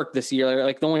it's worked this year.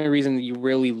 Like the only reason you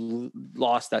really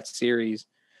lost that series,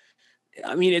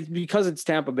 I mean, it's because it's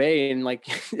Tampa Bay and like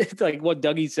it's like what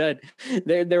Dougie said.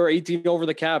 They were 18 over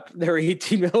the cap. They were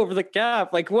 18 over the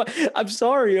cap. Like what? I'm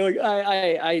sorry. Like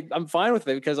I'm fine with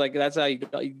it because like that's how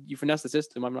you finesse the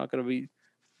system.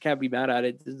 Can't be mad at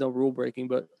it. There's no rule breaking,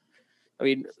 but I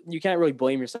mean, you can't really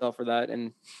blame yourself for that.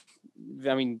 And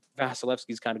I mean,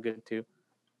 Vasilevsky's kind of good too.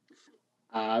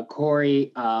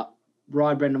 Corey, Rod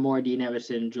Brind'Amour, Dean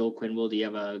Evison, Joel Quenneville. Do you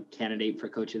have a candidate for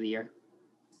Coach of the Year?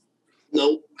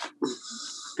 Nope.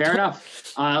 Fair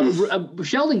enough.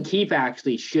 Sheldon Keefe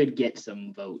actually should get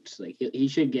some votes. Like he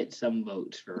should get some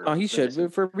votes for. Oh, he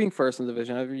should for being first in the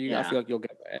division. I feel like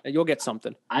you'll get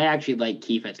something. I actually like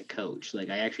Keefe as a coach. Like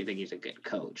I actually think he's a good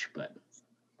coach, but.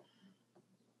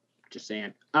 Just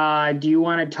saying. Do you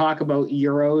want to talk about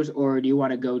Euros or do you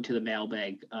want to go to the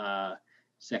mailbag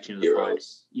section of the pod?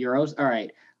 Euros. All right.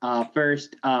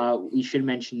 First, we should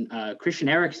mention Christian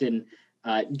Eriksen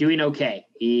doing okay.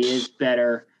 He is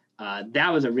better. That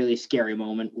was a really scary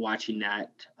moment watching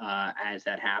that as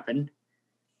that happened.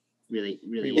 Really.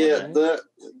 Yeah,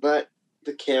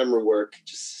 the camera work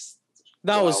just.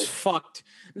 That was fucked.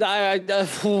 I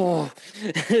don't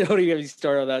even get me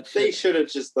started on that shit. They should have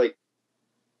just like.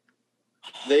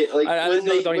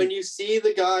 When you see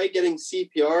the guy getting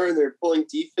CPR and they're pulling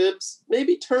defibs,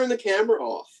 maybe turn the camera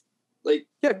off. Like,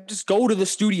 yeah, just go to the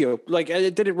studio. Like,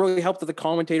 it didn't really help that the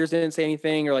commentators didn't say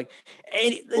anything or like.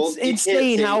 It's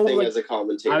insane how. Like, as a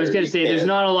commentator, I was gonna say there's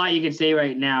not a lot you can say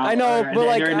right now. I know, but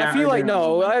like I feel like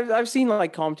no, I've seen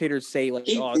like commentators say like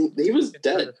he was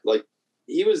dead. Like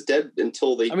he was dead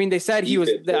until they. I mean, they said he was.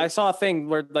 I saw a thing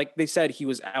where like they said he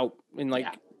was out and like.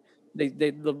 Yeah.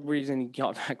 The reason he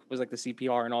got back was like the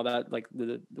CPR and all that, like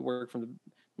the work from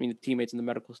the teammates and the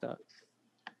medical staff.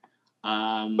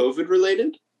 COVID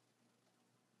related?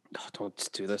 Oh, don't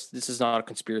do this. This is not a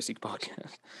conspiracy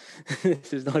podcast.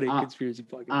 This is not a conspiracy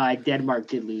podcast. Denmark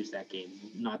did lose that game.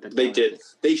 Not that they did.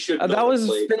 They should. That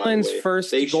was Finland's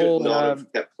first they goal. They should not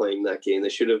have kept playing that game. They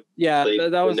should have. Yeah,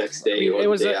 that was the next day.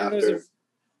 Or the day after.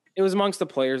 It was amongst the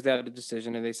players that had a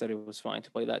decision, and they said it was fine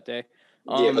to play that day.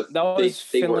 But that was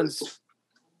Finland's.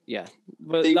 Yeah,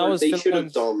 but they should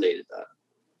have dominated that.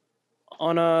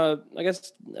 On I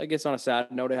guess on a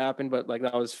sad note it happened, but like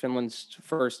that was Finland's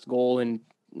first goal in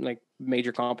like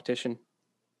major competition.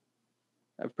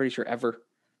 I'm pretty sure ever.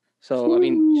 So I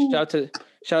mean, shout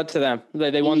out to them.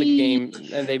 They won the game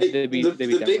and they beat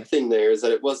the big thing there is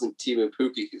that it wasn't Teemu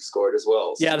Pukki who scored as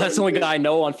well. So yeah, that's the only guy I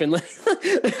know on Finland.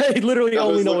 I literally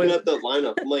only know looking at the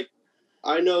lineup. I'm like,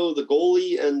 I know the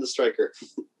goalie and the striker.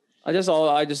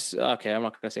 Okay, I'm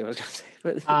not gonna say what I was gonna say.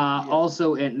 But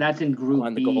also, and that's in Group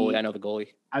B. The goalie, I know the goalie.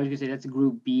 I was gonna say that's a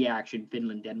Group B action.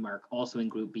 Finland, Denmark. Also in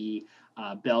Group B,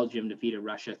 Belgium defeated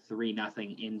Russia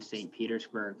 3-0 in St.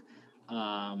 Petersburg.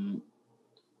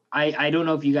 I don't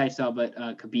know if you guys saw, but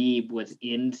Khabib was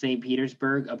in St.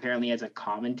 Petersburg apparently as a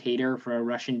commentator for a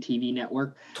Russian TV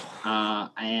network,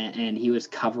 and he was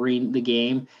covering the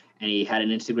game. And he had an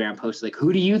Instagram post like,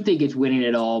 "Who do you think is winning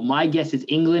it all? My guess is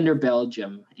England or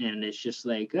Belgium." And it's just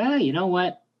like, you know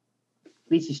what?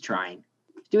 At least he's trying.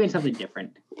 He's doing something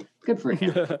different. Good for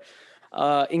him.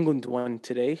 England won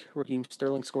today. Raheem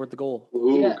Sterling scored the goal.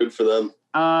 Ooh, good for them.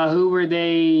 Who were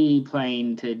they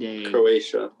playing today?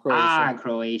 Croatia.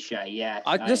 Croatia. Yes.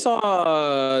 I just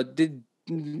saw.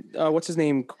 What's his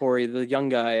name? Corey, the young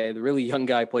guy, the really young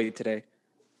guy, played today.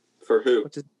 For who?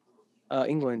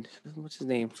 England. What's his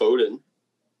name? Foden.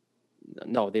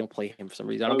 No, they don't play him for some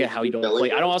reason. I don't Oh, get how you don't Bellingham?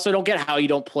 play. I also don't get how you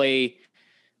don't play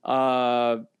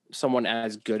someone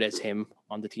as good as him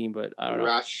on the team. But I don't know.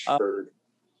 Rashford.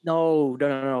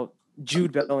 No.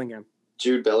 Jude Bellingham.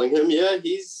 Jude Bellingham. Yeah,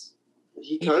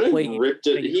 he kind of ripped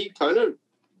it. He kind of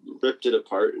ripped it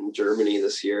apart in Germany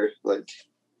this year.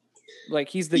 Like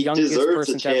he's the he youngest deserves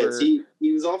person a to ever. chance.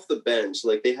 He was off the bench.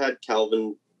 Like they had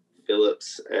Calvin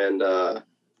Phillips and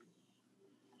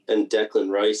Declan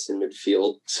Rice in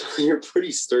midfield. So you're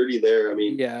pretty sturdy there. I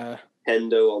mean, yeah.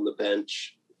 Hendo on the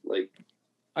bench. Like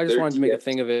I just wanted to make a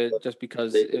thing of it just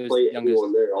because they it was play the youngest.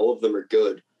 everyone there. All of them are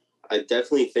good. I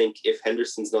definitely think if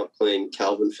Henderson's not playing,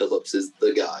 Calvin Phillips is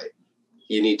the guy.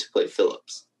 You need to play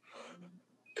Phillips.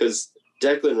 Because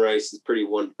Declan Rice is pretty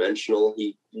one-dimensional.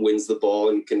 He wins the ball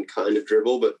and can kind of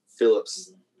dribble, but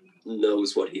Phillips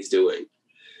knows what he's doing.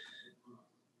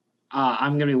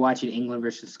 I'm going to be watching England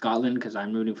versus Scotland because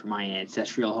I'm rooting for my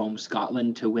ancestral home,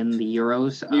 Scotland, to win the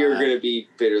Euros. You're going to be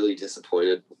bitterly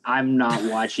disappointed. I'm not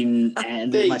watching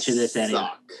much of this anyway.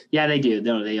 Yeah, they do.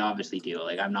 No, they obviously do.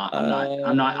 Like I'm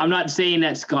not saying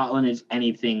that Scotland is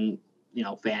anything,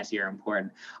 fancy or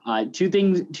important.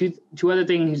 Two other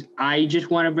things I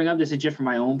just want to bring up. This is just for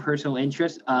my own personal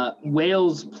interest.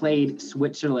 Wales played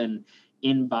Switzerland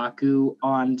in Baku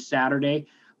on Saturday.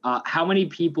 How many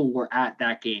people were at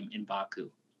that game in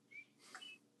Baku?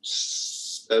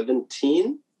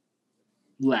 17?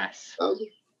 Less.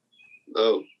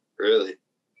 Oh, really?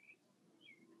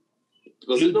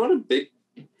 Was it not a big...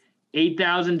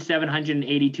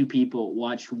 8,782 people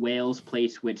watched Wales play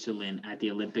Switzerland at the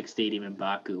Olympic Stadium in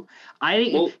Baku.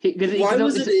 I think why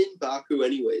was it in Baku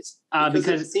anyways?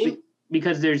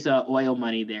 Because there's oil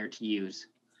money there to use.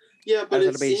 Yeah, but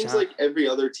it seems like every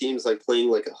other team's like playing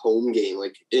like a home game,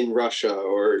 like in Russia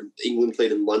or England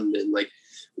played in London. Like,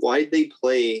 why'd they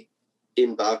play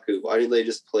in Baku? Why didn't they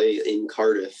just play in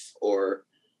Cardiff or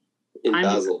in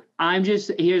Basel? Here's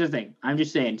the thing. I'm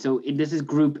just saying. So this is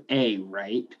Group A,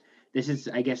 right? This is,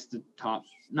 I guess,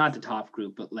 not the top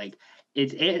group, but like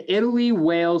it's Italy,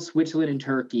 Wales, Switzerland, and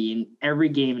Turkey. And every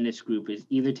game in this group is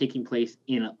either taking place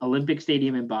in Olympic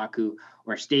Stadium in Baku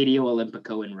or Stadio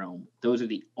Olimpico in Rome. Those are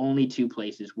the only two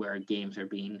places where games are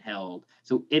being held.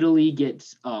 So Italy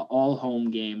gets all home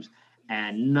games,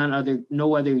 and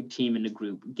no other team in the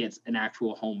group gets an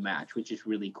actual home match, which is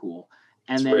really cool.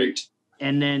 And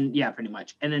then yeah, pretty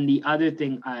much. And then the other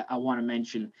thing I want to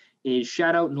mention is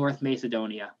shout out North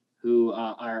Macedonia, who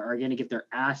are going to get their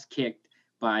ass kicked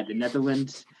by the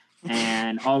Netherlands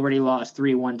and already lost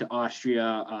 3-1 to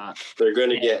Austria. They're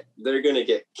gonna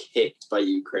get kicked by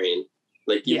Ukraine.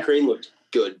 Like Ukraine looked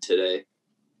good today.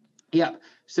 Yeah.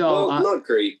 So not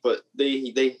great, but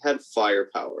they had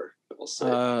firepower. I'll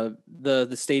say.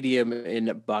 The stadium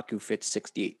in Baku fits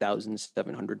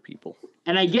 68,700 people.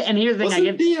 And here's the thing.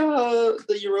 Wasn't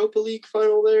the Europa League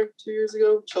final there 2 years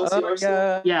ago? Chelsea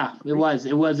Arsenal. Yeah, it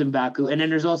was in Baku. And then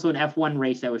there's also an F1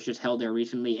 race that was just held there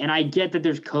recently. And I get that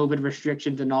there's COVID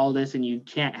restrictions and all this, and you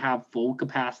can't have full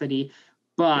capacity.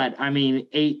 But I mean,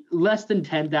 less than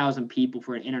 10,000 people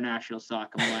for an international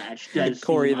soccer match does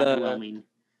Corey, seem underwhelming.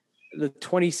 The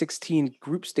 2016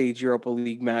 group stage Europa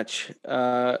League match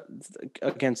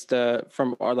against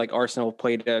Arsenal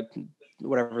played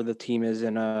whatever the team is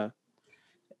in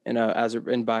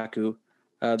Baku,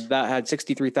 that had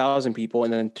 63,000 people,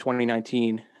 and then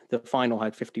 2019 the final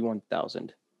had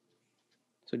 51,000.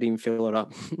 So it didn't even fill it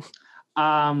up.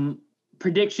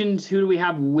 Predictions: who do we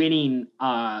have winning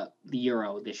the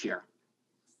Euro this year?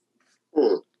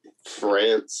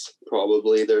 France,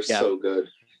 probably. They're so good.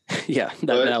 Yeah,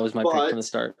 that was my pick from the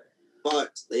start.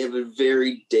 But they have a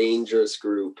very dangerous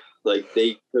group. Like,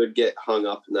 they could get hung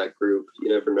up in that group. You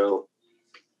never know.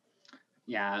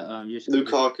 Yeah.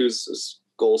 Lukaku's a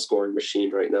goal-scoring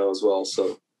machine right now as well.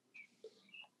 So,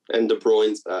 and De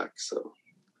Bruyne's back. So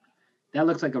that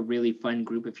looks like a really fun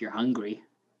group if you're hungry.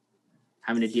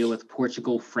 Having to deal with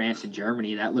Portugal, France, and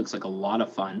Germany. That looks like a lot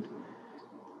of fun.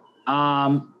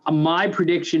 My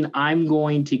prediction, I'm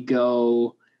going to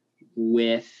go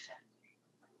with,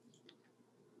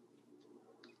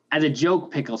 as a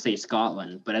joke pick, I'll say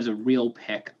Scotland, but as a real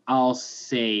pick, I'll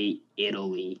say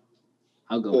Italy.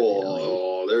 I'll go with Italy.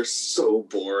 Oh, they're so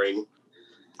boring.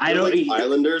 I don't like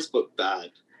Islanders, but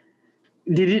bad.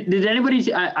 Did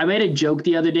anybody? I made a joke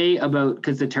the other day about,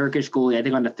 because the Turkish goalie, I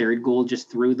think on the third goal,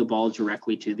 just threw the ball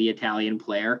directly to the Italian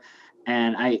player,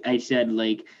 and I said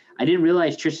I didn't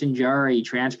realize Tristan Jarry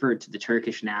transferred to the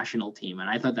Turkish national team, and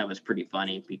I thought that was pretty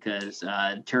funny because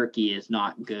Turkey is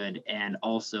not good, and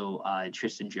also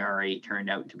Tristan Jarry turned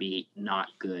out to be not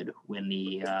good when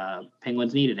the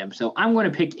Penguins needed him. So I'm going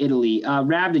to pick Italy.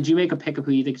 Rab, did you make a pick of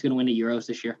who you think is going to win the Euros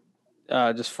this year?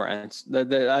 Just France.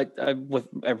 I with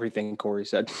everything Corey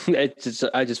said,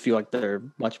 I just feel like they're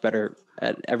much better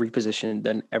at every position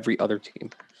than every other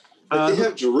team. But they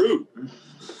have Giroud.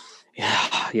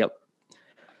 Yeah. Yep.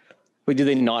 Wait, do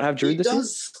they not have Giroud this year? He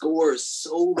does score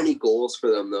so many goals for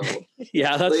them, though.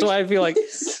 Yeah, that's why I feel like.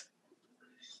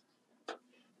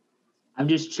 I'm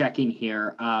just checking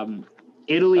here.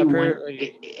 Italy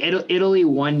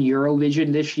won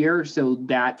Eurovision this year, so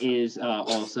that is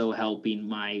also helping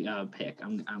my pick.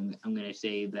 I'm going to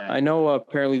say that. I know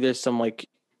apparently there's some like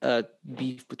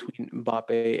beef between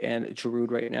Mbappe and Giroud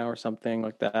right now or something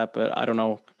like that, but I don't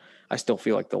know. I still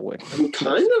feel like they'll win. I'm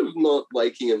kind of not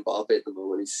liking Mbappe at the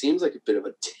moment. He seems like a bit of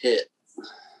a tit.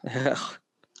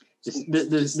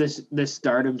 This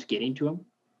stardom's getting to him.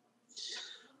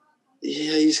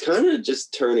 Yeah, he's kind of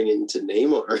just turning into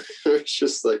Neymar. It's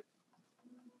just like,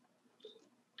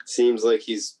 seems like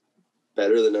he's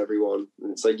better than everyone.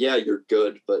 And it's like, yeah, you're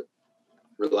good, but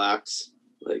relax.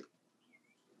 Like,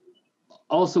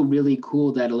 also really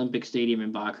cool that Olympic Stadium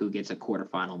in Baku gets a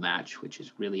quarterfinal match, which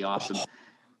is really awesome.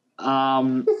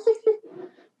 I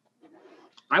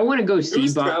want to go see.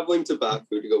 Who's traveling to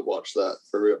Baku to go watch that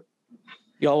for real?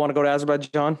 Y'all want to go to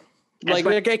Azerbaijan? Like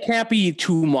it can't be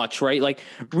too much, right? Like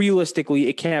realistically,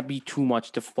 it can't be too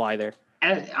much to fly there.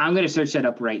 I'm going to search that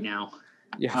up right now.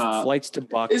 Yeah, flights to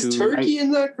Baku. Is Turkey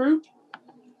in that group?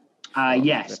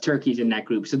 Yes, Turkey's in that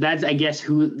group. So that's, I guess,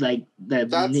 who like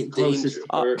the closest.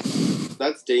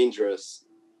 That's dangerous.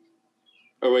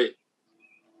 Oh wait.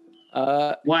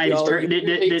 Why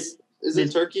is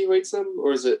it Turkey who hates them,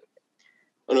 or is it?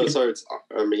 Oh no, sorry, it's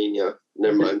Armenia.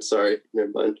 Never mind. Sorry, never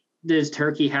mind. Does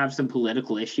Turkey have some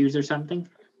political issues or something?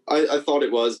 I thought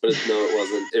it was, but no, it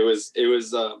wasn't.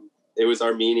 It was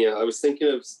Armenia. I was thinking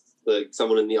of like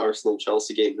someone in the Arsenal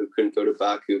Chelsea game who couldn't go to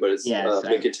Baku, but it's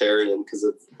Mkhitaryan because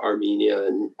of Armenia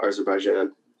and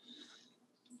Azerbaijan.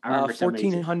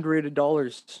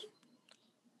 $1,400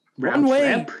 round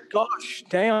trip. Gosh,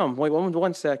 damn! Wait,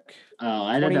 one sec. Oh,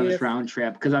 I thought that was round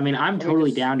trip because I mean I'm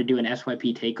totally down to do an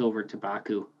SYP takeover to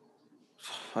Baku.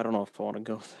 I don't know if I want to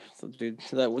go there, dude.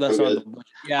 That's not the budget.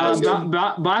 Yeah,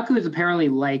 Baku is apparently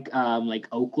like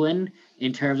Oakland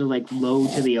in terms of like low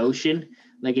to the ocean,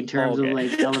 like in terms of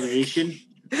like elevation.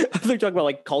 They're talking about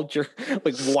like culture,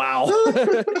 like wow.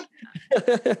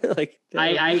 Like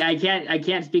I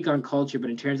can't speak on culture, but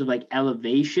in terms of like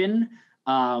elevation,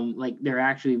 like they're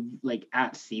actually like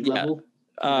at sea level.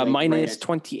 Like minus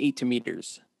 28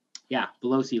 meters. Yeah,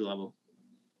 below sea level.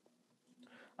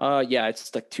 Yeah,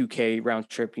 it's like 2K round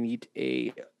trip. You need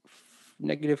a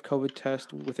negative COVID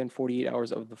test within 48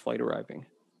 hours of the flight arriving.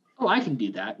 Oh, I can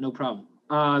do that. No problem.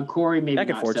 Corey, maybe I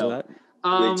can not forge so. that.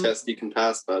 Any test you can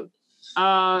pass, bud.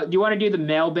 Do you want to do the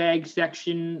mailbag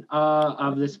section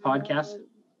of this podcast?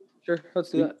 Sure, let's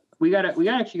do that. We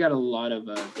actually got a lot of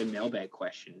the mailbag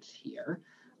questions here.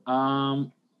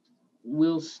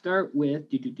 We'll start with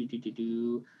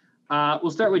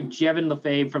we'll start with Jevin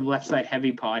Lefebvre from Left Side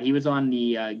Heavy Pod. He was on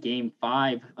the Game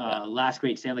 5 last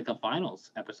Great Stanley Cup Finals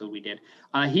episode we did.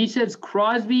 He says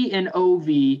Crosby and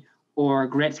Ovi or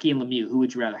Gretzky and Lemieux. Who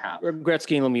would you rather have?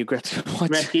 Gretzky and Lemieux.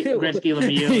 Gretzky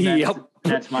Lemieux. Yep.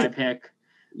 That's my pick.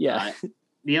 Yeah.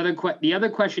 The other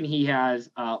question he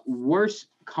has, worst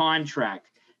contract.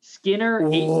 Skinner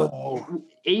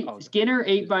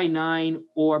 8x9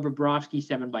 or Bobrovsky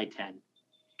 7x10.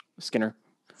 Skinner.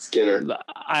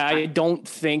 I don't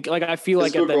think I feel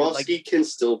like Bobrovsky can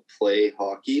still play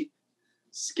hockey.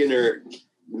 Skinner,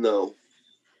 no.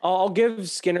 I'll give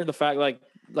Skinner the fact like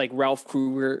Ralph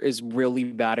Kruger is really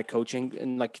bad at coaching,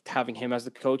 and like having him as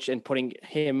the coach and putting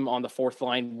him on the fourth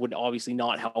line would obviously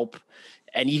not help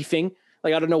anything.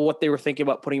 Like, I don't know what they were thinking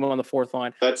about putting him on the fourth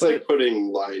line. That's like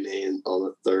putting Laine on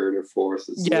the third or fourth.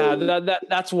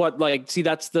 That's what, like, see,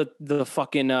 that's the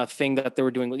fucking thing that they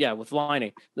were doing. Yeah, with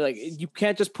Laine. Like, you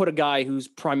can't just put a guy who's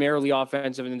primarily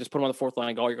offensive and then just put him on the fourth line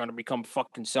and go, oh, you're going to become a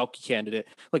fucking Selke candidate.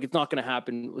 Like, it's not going to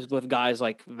happen with guys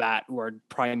like that who are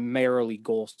primarily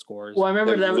goal scorers. Well, I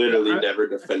remember that literally never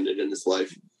defended in his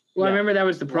life. Well, I remember that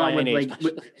was the problem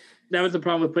that was the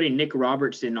problem with putting Nick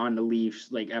Robertson on the Leafs,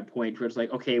 like at point where it's like,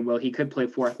 okay, well, he could play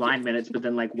fourth line minutes, but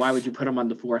then like, why would you put him on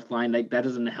the fourth line? Like, that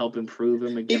doesn't help improve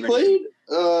him. He played.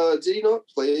 Did he not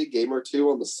play a game or two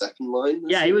on the second line?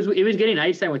 Yeah, he was getting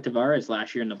ice time with Tavares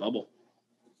last year in the bubble.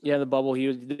 Yeah, the bubble.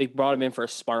 They brought him in for a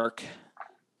spark.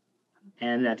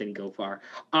 And that didn't go far.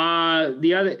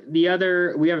 The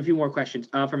other, we have a few more questions.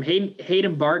 From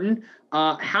Hayden Barton.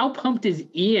 How pumped is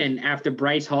Ian after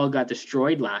Bryce Hall got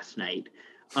destroyed last night?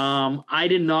 I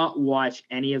did not watch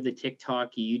any of the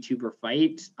TikTok YouTuber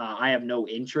fights. I have no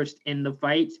interest in the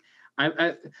fights.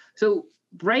 So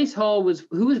Bryce Hall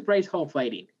who was Bryce Hall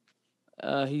fighting?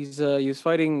 He was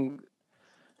fighting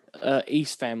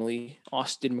Ace Family,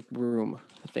 Austin McBroom,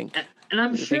 I think. And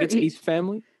I'm sure think it's Ace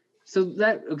Family.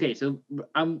 So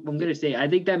I'm gonna say I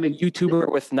think that YouTuber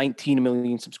with 19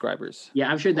 million subscribers. Yeah,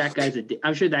 I'm sure that guy's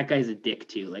a dick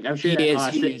too. Like I'm sure he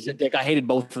is a dick. I hated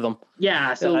both of them.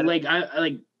 Yeah, so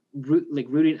I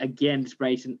rooting against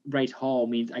Bryce Hall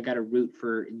means I got to root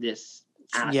for this.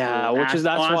 That's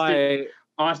why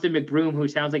Austin McBroom, who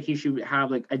sounds like he should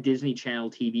have like a Disney Channel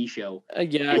TV show.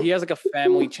 Yeah, he has like a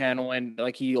family channel, and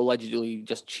like he allegedly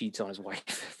just cheats on his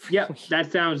wife. Yeah,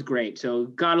 that sounds great. So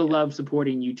gotta love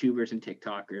supporting YouTubers and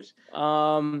TikTokers.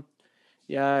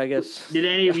 Yeah, I guess. Did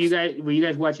any of you guys were you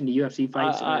guys watching the UFC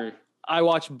fights? I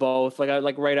watched both.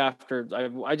 Like right after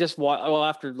I just watched. Well,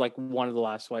 after like one of the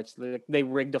last fights, they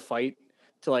rigged a fight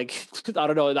to like I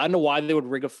don't know why they would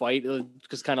rig a fight. It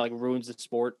just kind of like ruins the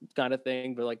sport kind of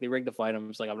thing. But like they rigged the fight. I'm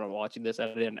just like I'm not watching this.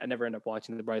 I never end up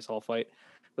watching the Bryce Hall fight.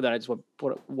 But then I just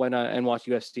went and watched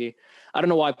UFC. I don't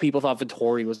know why people thought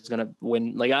Vettori was gonna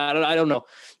win. Like I don't know.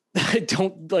 I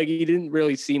don't like. He didn't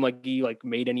really seem like he like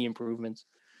made any improvements.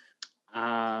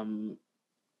 Did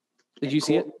you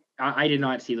see it? I did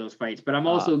not see those fights, but I'm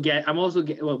also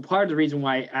part of the reason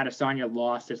why Adesanya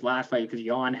lost his last fight because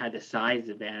Jan had the size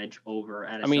advantage over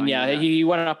Adesanya. I mean, yeah, he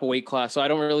went up a weight class, so I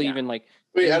don't really even like.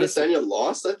 Wait, Adesanya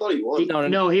lost? I thought he won.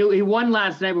 No, he won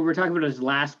last night, but we're talking about his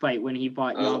last fight when he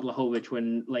fought Jan Blachowicz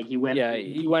when like he went. Yeah,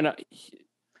 he went.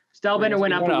 Stylebender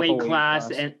went up a weight class,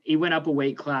 and he went up a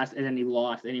weight class, and then he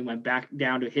lost, and he went back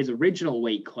down to his original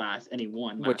weight class, and he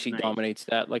won. Which he dominates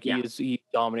that. Like he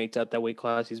dominates at that weight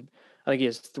class. I think he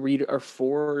has 3 or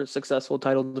 4 successful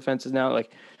title defenses now.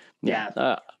 Like, yeah.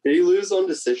 Did he lose on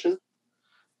decision?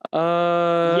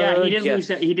 Yeah, he did lose.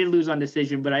 He did lose on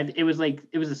decision, but it was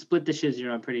a split decision.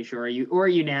 I'm pretty sure, or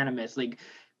unanimous. Like,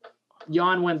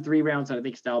 Jan won 3 rounds, and I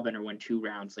think Stylebender won 2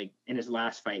 rounds. Like in his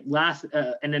last fight,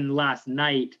 and then last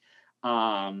night,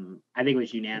 I think it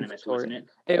was unanimous, wasn't it?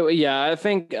 Yeah, I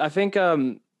think.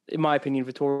 In my opinion,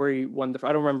 Vettori won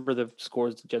I don't remember the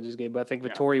scores the judges gave, but I think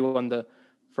Vettori won the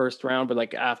first round, but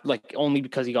only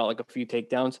because he got like a few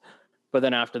takedowns. But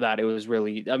then after that, it was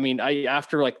really. I mean,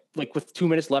 after like with 2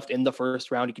 minutes left in the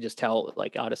first round, you could just tell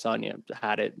like Adesanya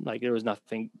had it. Like there was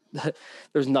nothing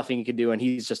he could do, and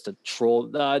he's just a troll.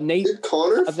 Nate, did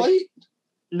Conor fight?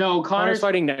 No, Conor's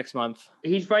fighting next month.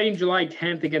 He's fighting July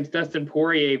 10th against Dustin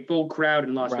Poirier, full crowd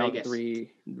in Las Vegas.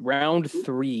 Round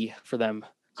 3 for them.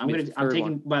 I'm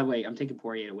taking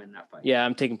Poirier to win that fight. Yeah,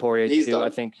 I'm taking Poirier too. Done. I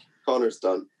think Conor's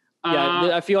done. Yeah,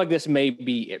 I feel like this may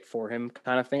be it for him,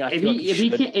 kind of thing.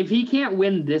 If he can't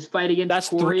win this fight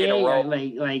against Poirier, 3 in a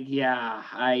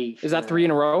row. Is that 3 in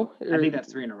a row? I think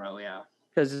that's 3 in a row. Yeah.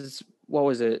 Because what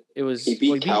was it? It was he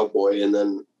beat Cowboy, and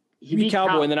then he beat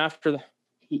Cowboy, and then after that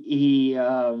he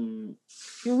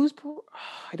lose.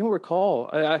 I don't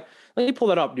recall. Let me pull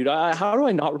that up, dude. How do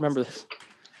I not remember this?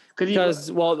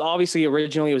 Because obviously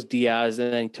originally it was Diaz,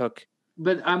 and then he took.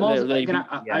 But I'm also I'm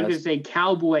gonna say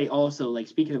Cowboy also, like,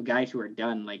 speaking of guys who are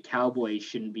done, like Cowboy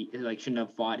shouldn't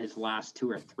have fought his last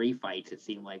 2 or 3 fights, it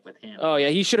seemed like, with him. Oh yeah,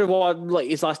 he should have won like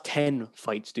his last 10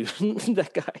 fights, dude.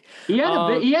 That guy. He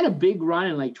had a big run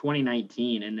in like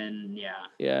 2019, and then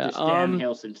just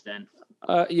downhill since then.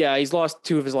 He's lost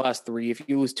 2 of his last 3. If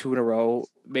you lose 2 in a row,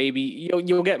 maybe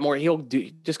you'll get more. He'll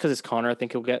do just because it's Conor. I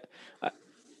think he'll get.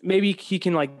 Maybe he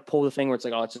can like pull the thing where it's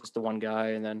like, oh, it's just the one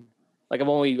guy, and then. Like I've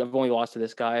only lost to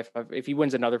this guy. If he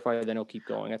wins another fight, then he'll keep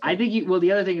going. I think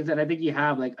the other thing is that I think you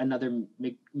have like another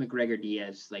McGregor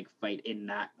Diaz like fight in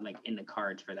that, like, in the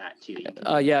cards for that too.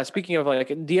 Speaking of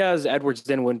like Diaz Edwards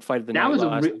then win fight of the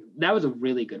night. That was a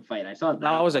really good fight. I saw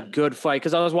that was a good fight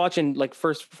because I was watching like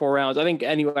first 4 rounds. I think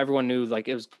everyone knew like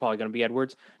it was probably going to be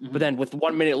Edwards, but then with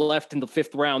 1 minute left in the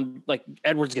 5th round, like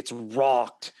Edwards gets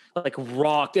rocked,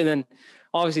 and then.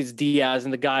 Obviously, it's Diaz,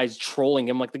 and the guy's trolling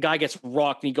him. Like, the guy gets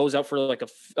rocked, and he goes out for, like,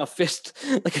 a fist,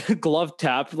 like, a glove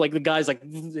tap. Like, the guy's, like,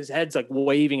 his head's, like,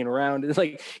 waving around. It's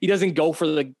like, he doesn't go for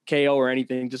the KO or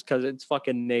anything just because it's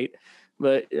fucking Nate.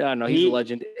 But, I don't know. He's a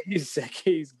legend. He's sick.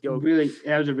 He's go. Really,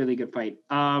 that was a really good fight.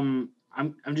 I'm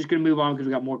just going to move on because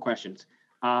we got more questions.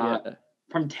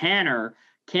 From Tanner,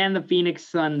 can the Phoenix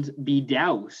Suns be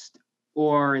doused,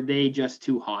 or are they just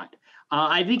too hot?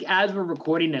 I think as we're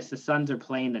recording this, the Suns are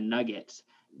playing the Nuggets.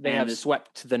 They have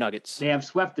swept the Nuggets. They have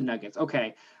swept the Nuggets.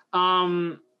 Okay.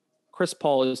 Chris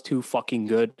Paul is too fucking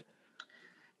good.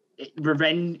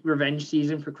 revenge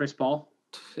season for Chris Paul.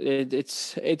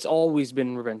 It's always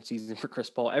been revenge season for Chris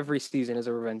Paul. Every season is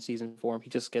a revenge season for him. He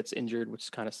just gets injured,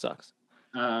 which kind of sucks.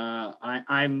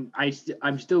 I'm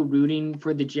still rooting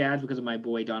for the Jazz because of my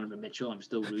boy Donovan Mitchell. I'm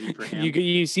still rooting for him.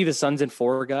 You see the Suns in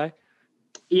 4 guy?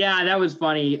 Yeah, that was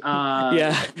funny.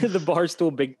 Yeah, the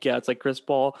Barstool Big Cats, like Chris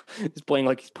Paul is playing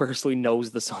like he personally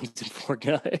knows the Suns in 4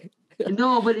 guy.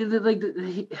 No, but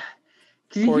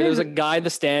Or there was a guy in the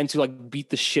stands who like beat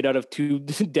the shit out of 2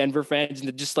 Denver fans,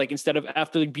 and just like instead of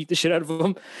after they beat the shit out of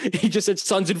them, he just said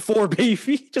Suns in 4, baby.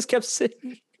 He just kept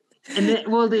saying. And then,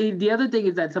 well, the other thing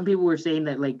is that some people were saying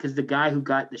that like because the guy who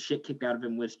got the shit kicked out of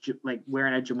him was like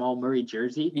wearing a Jamal Murray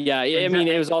jersey. Yeah, I mean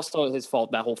it was also his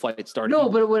fault that whole fight started. No,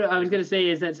 but what I was gonna say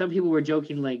is that some people were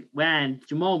joking like, man,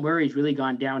 Jamal Murray's really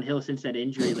gone downhill since that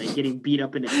injury, like getting beat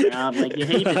up in the crowd. Like you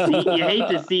hate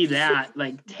to see that,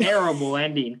 like terrible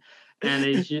ending. And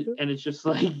it's just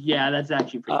like, yeah, that's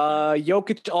actually pretty funny.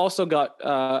 Jokic also got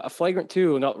a flagrant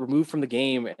 2 and got removed from the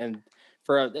game, and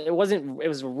it was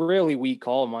a really weak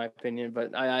call in my opinion.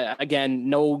 But I again,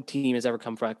 no team has ever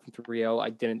come back from 3-0. I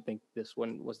didn't think this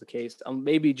one was the case.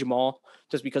 Maybe Jamal,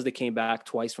 just because they came back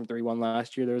twice from 3-1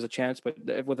 last year, there was a chance.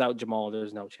 But without Jamal,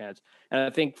 there's no chance. And I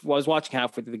think I was watching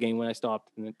halfway through the game when I stopped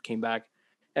and it came back.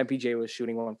 MPJ was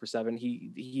shooting 1 for 7.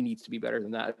 He needs to be better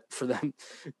than that for them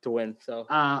to win. So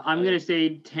I'm gonna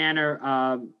say Tanner.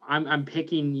 I'm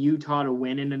picking Utah to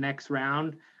win in the next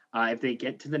round. If they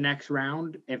get to the next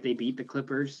round, if they beat the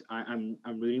Clippers, I'm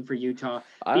rooting for Utah.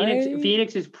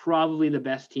 Phoenix is probably the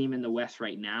best team in the West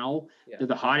right now. Yeah. They're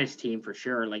the hottest team for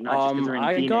sure. Like not just because they're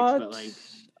in Phoenix, but like.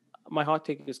 My hot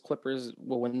take is Clippers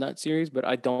will win that series, but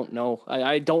I don't know.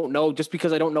 I don't know just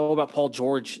because I don't know about Paul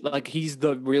George. Like he's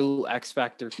the real X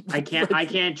factor. I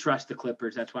can't trust the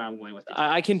Clippers. That's why I'm going with it.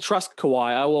 I can trust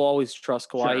Kawhi. I will always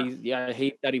trust Kawhi. Sure. I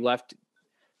hate that he left,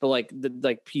 but like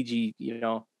PG,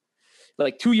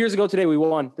 like 2 years ago today we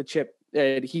won the chip.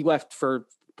 He left for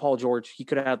Paul George. He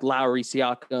could have had Lowry,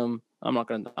 Siakam.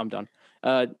 I'm done.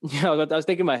 I was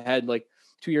thinking in my head like.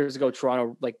 2 years ago,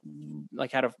 Toronto they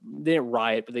didn't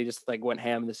riot, but they just like went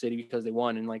ham in the city because they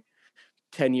won. And like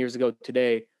 10 years ago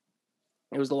today,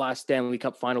 it was the last Stanley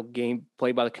Cup final game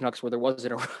played by the Canucks where there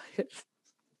wasn't a riot.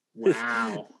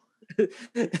 Wow.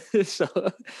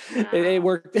 So it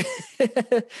worked.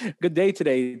 Good day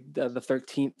today, the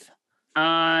 13th.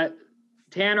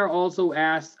 Tanner also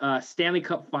asked Stanley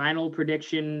Cup final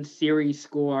prediction series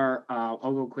score.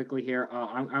 I'll go quickly here.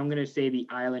 I'm going to say the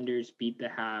Islanders beat the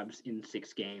Habs in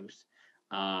 6 games.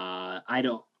 I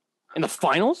don't. In the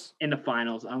finals? In the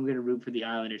finals. I'm going to root for the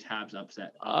Islanders Habs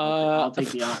upset. I'll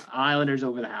take the Islanders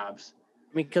over the Habs.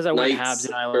 I mean, because I want Habs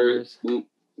and Islanders.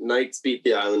 Knights beat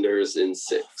the Islanders in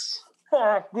 6.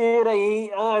 Fuck, dude. I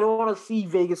don't want to see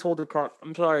Vegas hold the cup.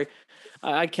 I'm sorry.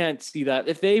 I can't see that.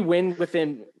 If they win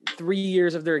within 3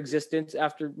 years of their existence,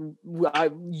 after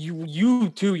you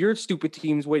two, your stupid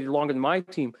teams waited longer than my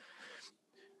team,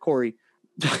 Corey.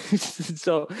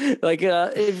 So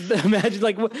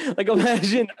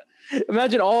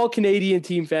imagine all Canadian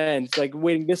team fans like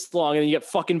waiting this long, and you get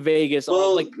fucking Vegas.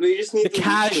 Well, we just need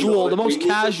the most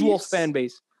casual fan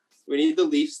base. We need the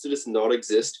Leafs to just not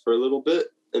exist for a little bit.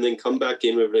 And then come back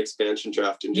in with an expansion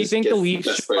draft and just. Do you think the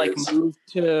Leafs should like move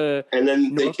to and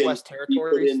then Northwest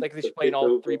territories? Like they should play in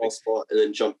all 3 big spot and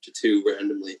then jump to 2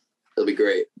 randomly. That'll be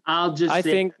great. I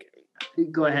think.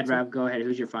 Go ahead, Rob. Go ahead.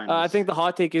 Who's your final? I think the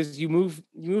hot take is you move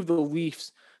the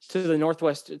Leafs to the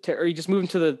Northwest, or you just move them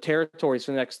to the territories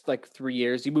for the next like 3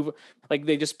 years. You move like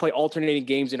they just play alternating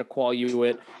games in a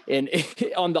Qualuit and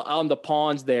on the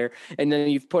ponds there, and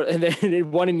then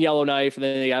then one in Yellowknife, and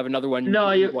then they have another one.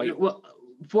 No, well.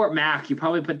 Fort Mac. You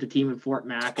probably put the team in Fort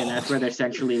Mac, and that's where they're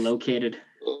centrally located.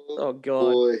 Oh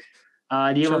God! Boy.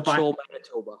 Do you have Manitoba?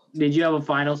 Did you have a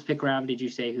finals pick, Rob? Did you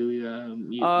say who?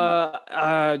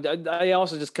 I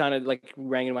also just kind of like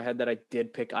rang in my head that I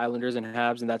did pick Islanders and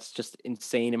Habs, and that's just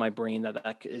insane in my brain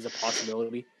that is a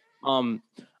possibility.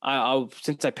 I'll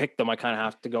since I picked them, I kind of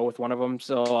have to go with one of them.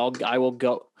 So I will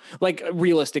go. Like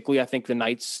realistically, I think the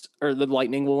Knights or the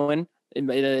Lightning will win. In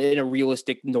a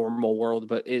realistic normal world,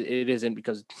 but it isn't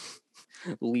because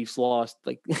Leafs lost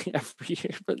like every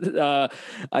year. But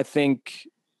I think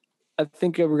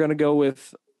we're gonna go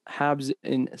with Habs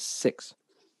in 6.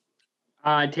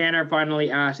 Tanner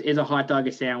finally asked, "Is a hot dog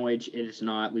a sandwich?" It is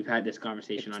not. We've had this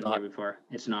conversation here before.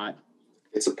 It's not.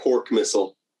 It's a pork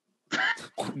missile.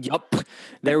 Yup.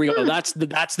 There we go. That's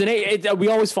the name. We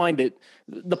always find it.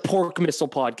 The Pork Missile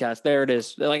Podcast. There it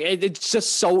is. Like it's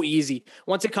just so easy.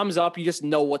 Once it comes up, you just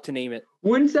know what to name it.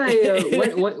 Once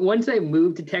I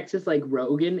move to Texas like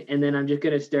Rogan, and then I'm just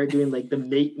gonna start doing like the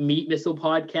meat missile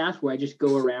podcast where I just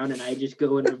go around and I just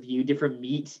go and review different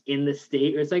meats in the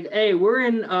state. It's like, hey, we're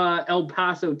in El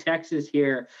Paso, Texas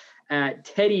here at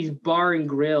Teddy's Bar and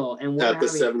Grill, and we're At the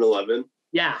 7-Eleven.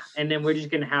 Yeah, and then we're just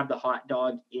gonna have the hot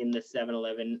dog in the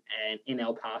 7-Eleven and in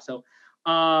El Paso.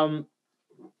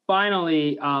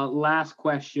 Finally, last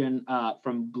question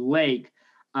from Blake.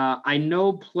 I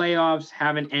know playoffs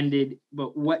haven't ended,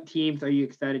 but what teams are you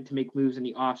excited to make moves in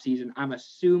the offseason? I'm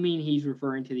assuming he's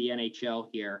referring to the NHL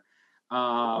here.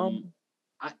 I'm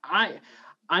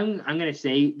gonna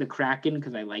say the Kraken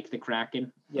because I like the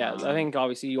Kraken. Yeah, I think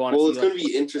obviously you want to. Well, it's going to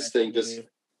be interesting just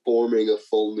forming a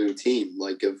full new team,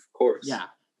 like of course. Yeah.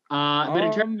 But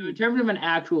in terms of an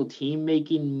actual team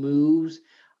making moves,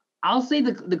 I'll say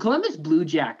the Columbus Blue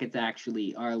Jackets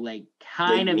actually are like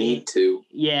kind they of need to.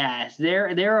 Yes, they're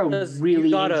a really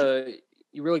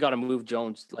you really gotta move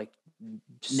Jones like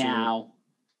soon. now.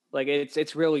 Like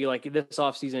it's really like this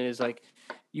offseason is like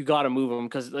you gotta move him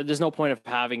because there's no point of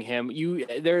having him.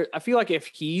 I feel like if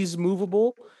he's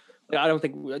movable, I don't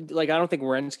think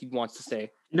Werenski wants to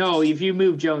stay. No, if you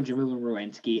move Jones, you're moving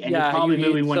Rowensky, and you're probably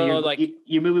moving one of your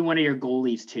you're moving one of your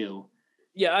goalies too.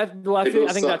 Yeah, I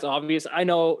think that's obvious. I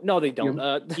know. No, they don't.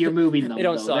 You're moving them. They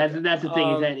don't suck. That's the thing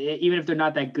is that even if they're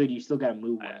not that good, you still got to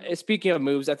move them. Speaking of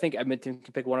moves, I think Edmonton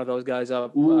can pick one of those guys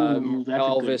up,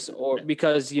 Elvis, or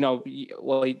because you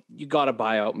got to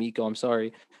buy out Mikko. I'm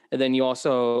sorry, and then you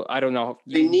also I don't know.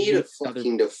 They need a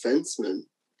fucking defenseman.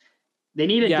 They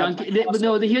need a Duncan.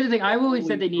 Here's the thing. I've always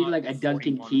said they need like a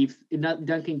Duncan Keith, not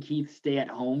Duncan Keith stay at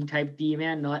home type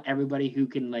D-man. Not everybody who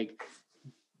can like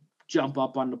jump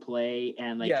up on the play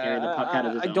and like carry the puck out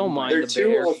of the zone. I don't mind. They're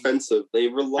too offensive. They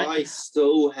rely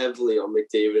so heavily on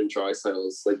McDavid and Draisaitl.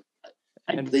 Like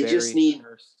they just need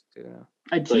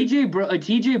a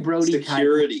TJ Brody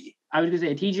security. Type. I was gonna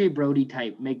say a TJ Brody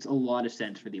type makes a lot of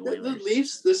sense for the Oilers. The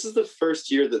Leafs. This is the first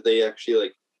year that they actually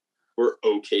like were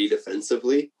okay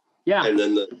defensively. Yeah, and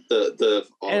then the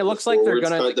and it looks like they're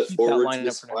gonna the forwards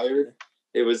misfired.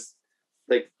 It was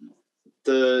like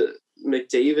the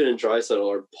McDavid and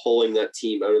Draisaitl are pulling that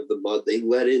team out of the mud. They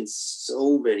let in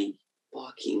so many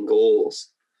fucking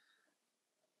goals.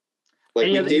 Like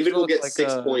McDavid will get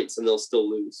 6 points and they'll still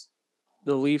lose.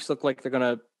 The Leafs look like they're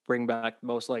gonna bring back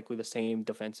most likely the same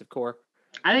defensive core.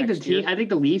 I think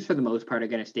the Leafs for the most part are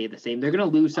gonna stay the same. They're gonna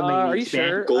lose some. Are you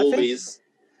sure? Goalies.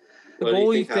 The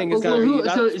goalie thing is going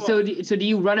to be. So do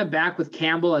you run it back with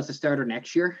Campbell as a starter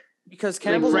next year? Because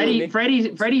Campbell,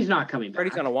 Freddie's not coming back.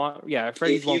 Freddie's going to want,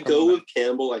 If you go with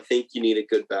Campbell, I think you need a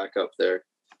good backup there,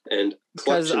 and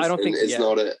because I don't think it's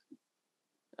not it.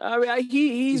 I mean,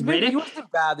 he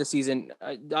wasn't bad this season.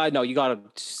 I know you got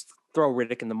to throw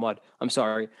Riddick in the mud. I'm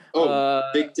sorry.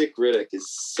 Big Dick Riddick is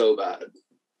so bad.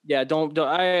 Yeah, don't.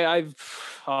 I've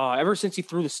ever since he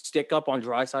threw the stick up on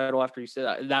Draisaitl after he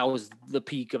said that was the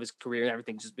peak of his career, and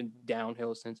everything's just been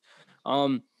downhill since.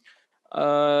 You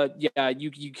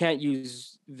can't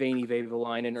use Veini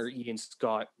Vavalainen or Ian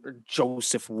Scott or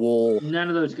Joseph Woll. None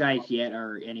of those guys yet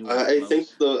are anywhere. I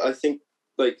think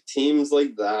like teams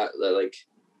like that like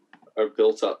are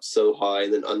built up so high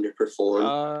and then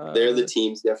underperform. They're the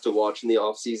teams you have to watch in the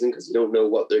off season because you don't know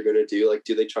what they're going to do. Like,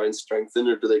 do they try and strengthen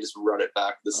or do they just run it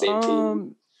back to the same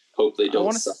team? Hope they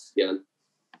don't suck again.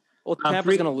 Well,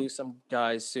 Tampa's going to lose some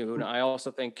guys soon. I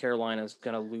also think Carolina's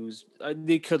going to lose.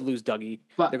 They could lose Dougie.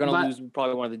 They're going to lose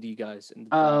probably one of the D guys in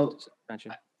the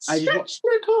suspension. I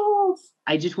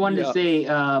just wanted to say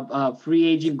free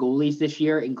agent goalies this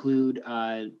year include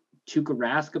Tuukka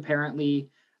Rask apparently,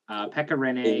 Pekka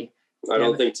Rinne. I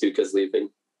don't think Tuukka's leaving.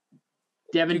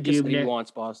 Devin Dubnyk. He wants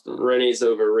Boston. Rinne's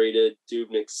overrated.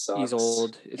 Dubnyk sucks. He's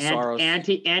old. It's Saros.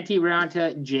 Antti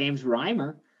Raanta, James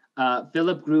Reimer,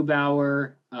 Philip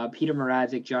Grubauer, Peter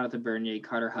Mrazek, Jonathan Bernier,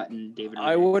 Carter Hutton, David.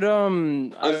 I would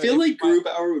I feel like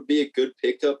Grubauer would be a good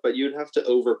pickup, but you'd have to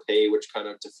overpay, which kind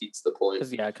of defeats the point.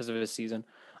 Because of his season.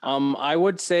 I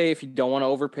would say if you don't want to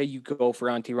overpay, you go for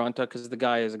Antti Raanta because the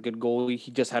guy is a good goalie.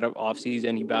 He just had an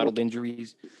offseason. He battled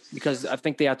injuries because I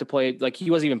think they had to play like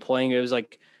he wasn't even playing. It was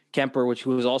like Kemper, which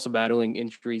was also battling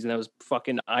injuries, and that was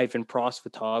fucking Ivan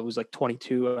Prosvetov, who's like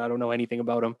 22. I don't know anything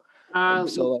about him.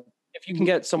 So if you can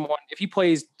get someone, if he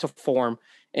plays to form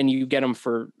and you get him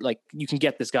for like, you can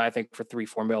get this guy, I think, for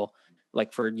 3-4 mil,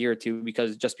 like for a year or two,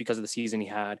 because of the season he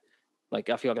had. Like,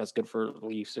 I feel like that's good for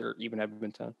Leafs or even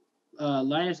Edmonton.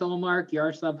 Linus Ullmark,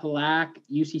 Yaroslav Halak,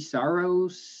 UC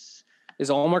Saros. Is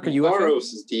Ullmark a UFA?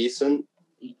 Saros is decent.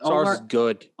 Saros is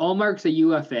good. Allmark's a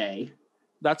UFA.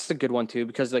 That's a good one too,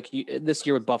 because like this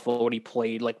year with Buffalo, when he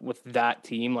played like with that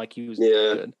team, like he was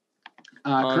Yeah. good.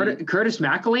 Curtis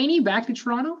McElhaney back to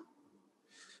Toronto.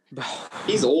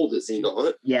 He's old, is he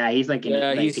not? Yeah, he's like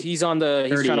he's on the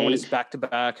he's trying to win his 38.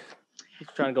 back-to-back. He's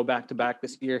trying to go back-to-back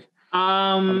this year. Do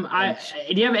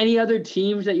you have any other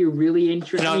teams that you're really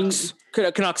interested in?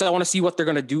 Canucks. I want to see what they're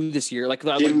gonna do this year. Like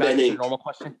back to the normal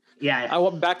question. Yeah, I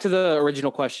went back to the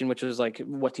original question, which was like,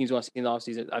 what teams want to see in the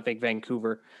offseason? I think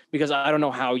Vancouver, because I don't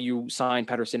know how you sign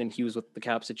Pettersson and Hughes with the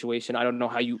cap situation. I don't know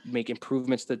how you make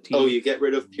improvements to the team. Oh, you get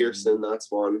rid of Pearson.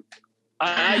 That's one. You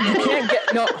can't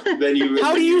get no. Then you.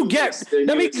 How do you get?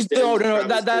 That makes no.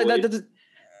 Travis That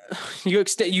you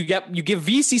extend. You give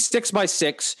VC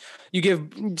 6x6. You give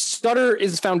Stutter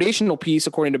is foundational piece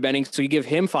according to Benning, so you give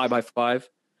him 5x5,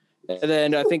 and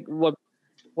then I think what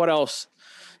else?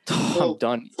 I'm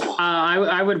done.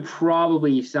 I would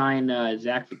probably sign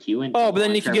Zach McEwen. Oh, but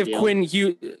then you could give Quinn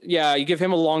Hughes. Yeah, you give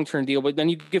him a long-term deal, but then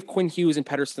you give Quinn Hughes and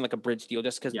Pettersson like a bridge deal,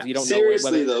 just because you don't know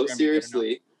whether.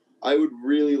 Seriously, I would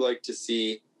really like to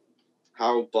see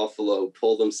how Buffalo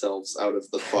pull themselves out of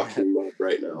the fucking mud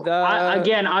right now.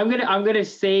 I'm gonna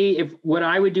say if what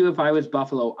I would do if I was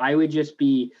Buffalo, I would just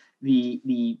be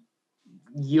the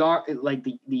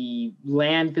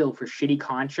landfill for shitty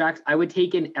contracts. I would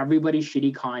take in everybody's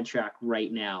shitty contract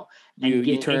right now and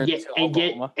get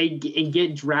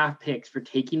draft picks for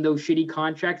taking those shitty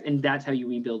contracts, and that's how you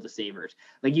rebuild the Sabres.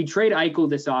 Like you trade Eichel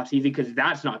this offseason because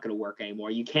that's not going to work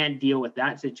anymore. You can't deal with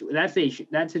that situation.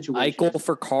 That situation. Eichel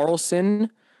for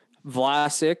Carlson,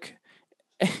 Vlasic.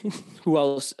 Who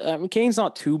else? Kane's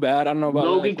not too bad. I don't know about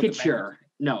Logan Couture.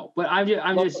 No, but I'm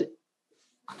just.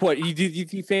 What you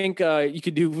think you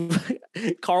could do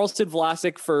Carlson,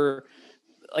 Vlasic for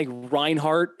like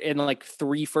Reinhart and like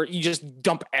 3 for you just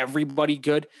dump everybody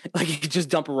good. Like you could just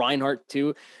dump Reinhart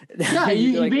too. Yeah,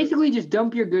 you basically just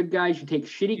dump your good guys. You take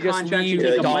shitty contracts.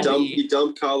 You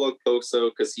dump Kyle Okposo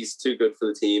because he's too good for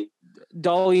the team.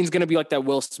 Dahlin's gonna be like that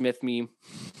Will Smith meme,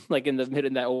 like in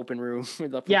that open room.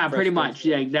 Yeah, pretty much.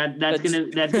 Yeah, that's gonna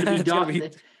be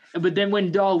Dahlin. But then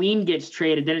when Dahlin gets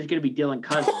traded, then it's gonna be Dylan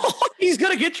Cousins. He's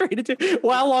gonna get traded too.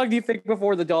 Well, how long do you think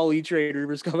before the Dahlin trade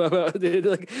rumors come out? Dude?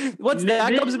 Like, what's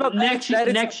that comes about next year?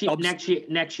 Next year.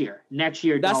 That's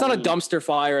Dahlin. not a dumpster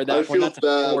fire at that point. That's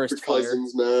a forest fire.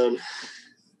 Cousins, man.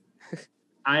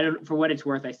 I don't. For what it's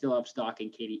worth, I still have stock in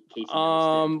Casey.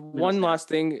 One last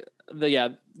thing.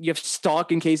 You have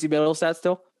stock in Casey Middlestat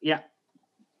still? Yeah.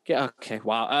 Yeah. Okay.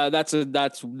 Wow. There's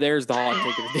the hot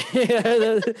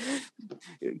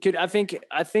take.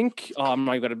 I think. Oh, I'm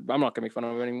not gonna make fun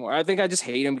of him anymore. I think I just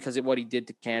hate him because of what he did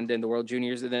to Canada in the World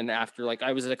Juniors, and then after, like,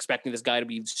 I was expecting this guy to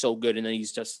be so good, and then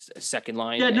he's just a second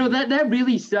line. Yeah. No, that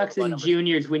really sucks in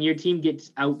juniors when your team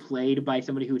gets outplayed by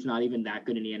somebody who's not even that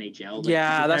good in the NHL. Like,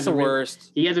 yeah, that's the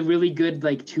worst. He has a really good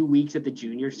 2 weeks at the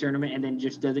juniors tournament, and then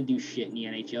just doesn't do shit in the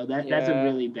NHL. That's a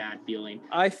really bad feeling.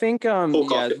 I think. Going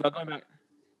back.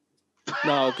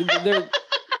 No,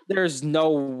 there's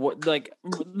no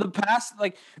the past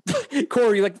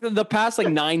Corey the past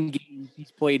 9 games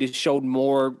he's played has showed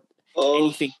more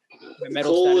anything.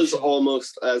 Cole is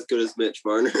almost as good as Mitch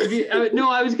Marner.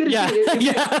 I was gonna say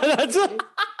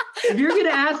if you're gonna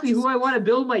ask me who I want to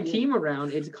build my team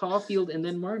around, it's Caulfield and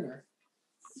then Marner.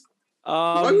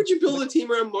 Why would you build a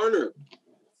team around Marner?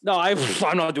 No, I'm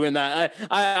not doing that.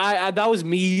 I that was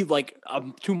me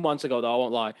 2 months ago though. I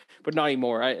won't lie, but not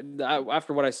anymore.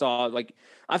 After what I saw,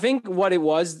 I think what it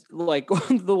was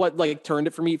what turned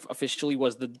it for me officially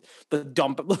was the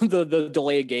dump, the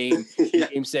delay of game,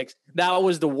 Game 6. That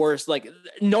was the worst.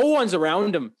 No one's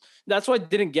around him. That's what I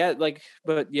didn't get.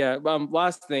 But yeah.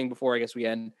 Last thing before I guess we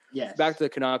end. Yes. Back to the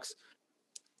Canucks.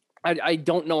 I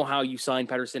don't know how you sign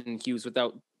Pettersson and Hughes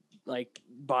without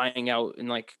buying out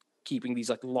and keeping these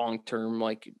long-term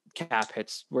cap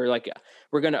hits where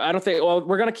we're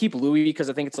gonna keep Louis because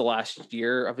I think it's the last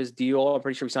year of his deal. I'm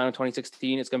pretty sure we signed in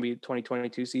 2016. It's gonna be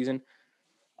 2022 season.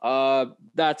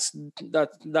 That's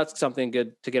something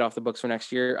good to get off the books for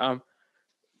next year.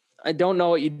 I don't know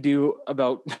what you do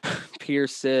about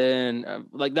Pearson.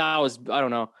 That was, I don't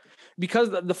know,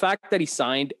 because the fact that he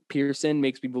signed Pearson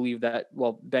makes me believe that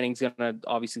Benning's gonna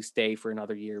obviously stay for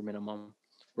another year minimum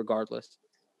regardless.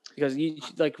 Because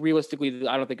realistically,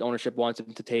 I don't think ownership wants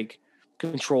him to take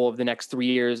control of the next 3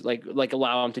 years,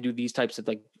 allow him to do these types of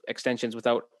extensions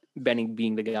without Benning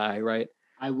being the guy, right?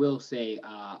 I will say,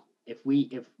 if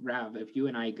you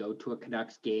and I go to a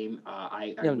Canucks game,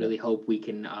 I really hope we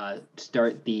can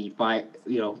start the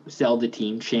sell the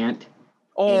team chant.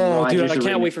 Oh, dude, I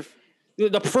can't wait for.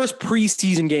 The first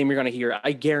preseason game you're gonna hear.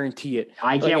 I guarantee it.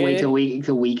 I can't wait till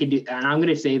we can do. And I'm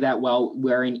gonna say that while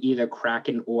wearing either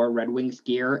Kraken or Red Wings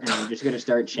gear, and I'm just gonna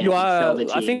start chanting. Sell the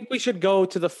team. I think we should go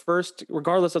to the first,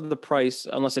 regardless of the price,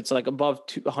 unless it's like above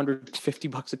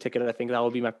 $150 a ticket. I think that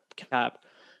would be my cap.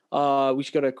 We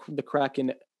should go to the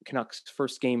Kraken Canucks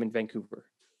first game in Vancouver.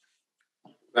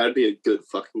 That'd be a good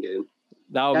fucking game.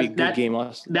 That would be a good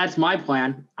game. That's my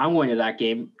plan. I'm going to that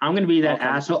game. I'm going to be that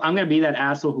asshole. I'm going to be that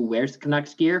asshole who wears the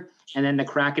Canucks gear, and then the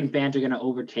Kraken fans are going to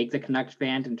overtake the Canucks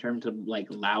fans in terms of like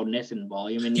loudness and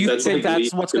volume. And do you think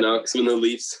that's what's Canucks when the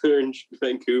Leafs are in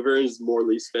Vancouver? Is more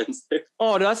Leafs fans there?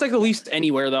 Oh, that's like the Leafs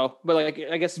anywhere though. But like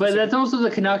I guess. But that's also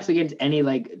the Canucks against any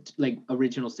like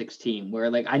original six team. Where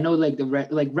like I know like the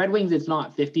Red Wings, it's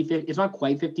not 50-50. It's not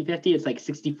quite 50-50. It's like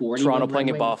 60-40. Toronto playing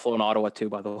in Buffalo and Ottawa too,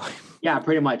 by the way. Yeah,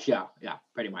 pretty much. Yeah,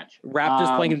 pretty much.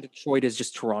 Raptors playing in Detroit is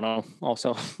just Toronto.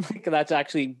 Also, that's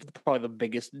actually probably the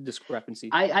biggest discrepancy.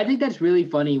 I think that's really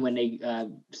funny when they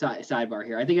sidebar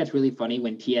here. I think that's really funny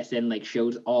when TSN like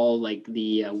shows all like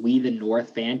the We the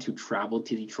North fans who traveled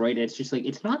to Detroit. It's just like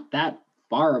it's not that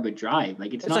far of a drive.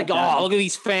 Like it's not like look at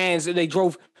these fans. They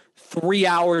drove 3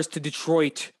 hours to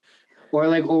Detroit. Or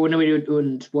when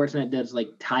Sportsnet does like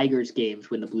Tigers games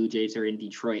when the Blue Jays are in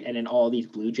Detroit, and then all these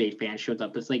Blue Jays fans shows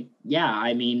up. It's like, yeah,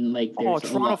 I mean, like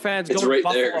Toronto fans go to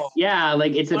Buffalo. There. Yeah,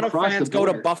 like it's Toronto across fans the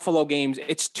border. Go to Buffalo games.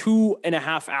 It's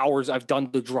 2.5 hours. I've done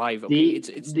the drive. Okay? It's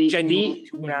genuinely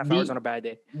 2.5 hours on a bad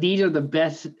day. These are the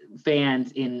best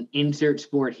fans in insert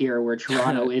sport here, where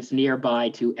Toronto is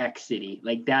nearby to X City.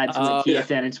 Like that's what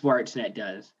TSN and Sportsnet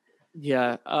does.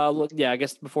 Yeah. I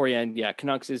guess before you end,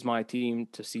 Canucks is my team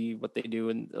to see what they do,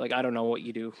 and like I don't know what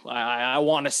you do. I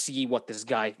want to see what this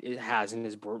guy has in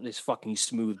his fucking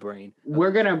smooth brain.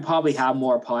 We're gonna probably have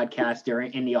more podcasts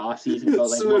in the off season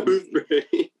about like smooth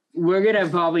brain. We're gonna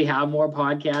probably have more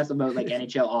podcasts about like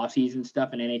NHL offseason stuff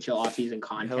and NHL offseason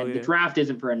content. Yeah. The draft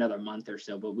isn't for another month or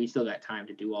so, but we still got time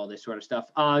to do all this sort of stuff.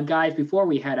 Guys, before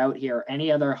we head out here, any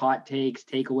other hot takes,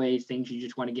 takeaways, things you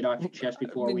just want to get off your chest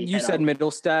before we? You said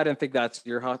Middlestad, and think that's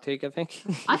your hot take. I think.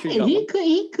 I think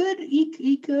he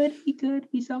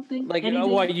could be something. Like you know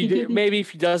what you do? Maybe if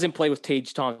he doesn't play with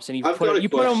Tage Thompson, I've got a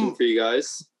question for you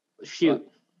guys. Shoot.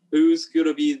 Who's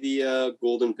gonna be the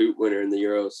Golden Boot winner in the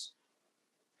Euros?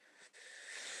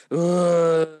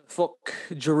 Fuck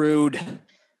Giroud.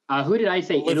 Who did I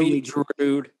say? Italy.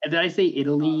 Giroud. Did I say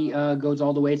Italy goes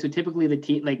all the way? So typically the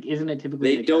team, like, isn't it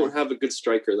typically they don't have a good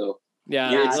striker though?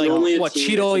 Yeah, it's like only what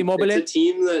Ciro Immobile. It's a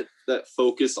team that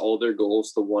focus all their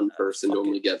goals to one person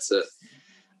normally gets it.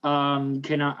 I'm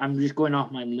just going off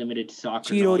my limited soccer.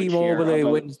 Ciro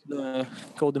Immobile wins the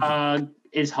Golden.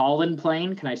 Is Holland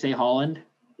playing? Can I say Holland?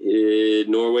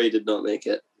 Norway did not make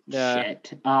it. Yeah.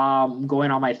 Shit. Going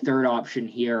on my third option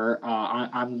here.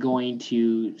 I'm going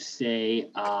to say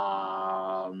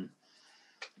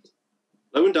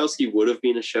Lewandowski would have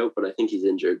been a shout, but I think he's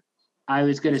injured. I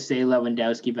was going to say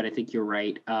Lewandowski, but I think you're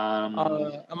right. I'm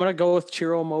going to go with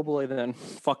Ciro Immobile then.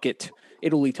 Fuck it.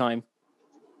 Italy time.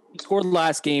 He scored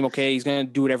last game. Okay, he's going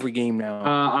to do it every game now.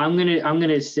 I'm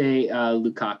gonna say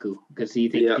Lukaku because I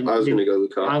was going to go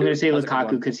Lukaku. I'm going to say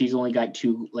Lukaku because he's only got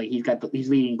two. Like he's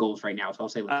leading goals right now, so I'll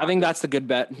say Lukaku. I think that's the good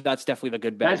bet. That's definitely the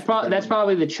good bet. That's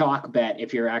probably the chalk bet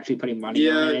if you're actually putting money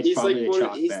on it. He's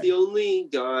the only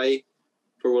guy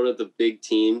for one of the big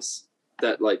teams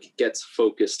that like gets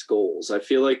focused goals. I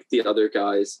feel like the other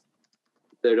guys,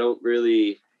 they don't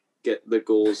really get the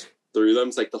goals through them.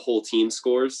 It's like the whole team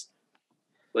scores.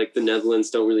 Like the Netherlands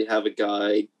don't really have a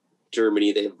guy.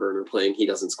 Germany, they have Werner playing. He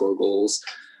doesn't score goals.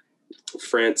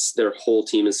 France, their whole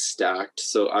team is stacked.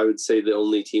 So I would say the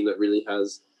only team that really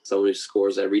has someone who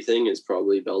scores everything is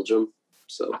probably Belgium.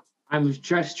 So I'm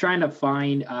just trying to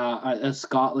find a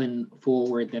Scotland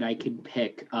forward that I can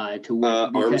pick to win.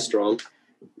 Armstrong.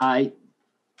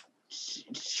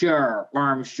 Sure,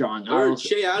 Armstrong. Or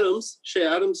Shea Adams. Shea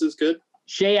Adams is good.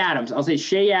 Shea Adams. I'll say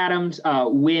Shea Adams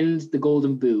wins the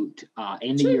Golden Boot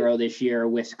in the Euro this year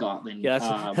with Scotland.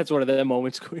 Yeah, that's one of the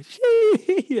moments.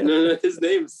 Yeah. No, his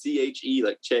name's C-H-E,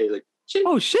 like Che. Like Che.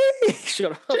 Oh, Shea.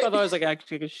 Shut up. I thought it was like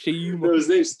actually a Shea. No, his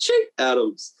name's Shea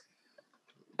Adams.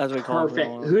 That's what we call him.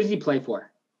 Perfect. Who does he play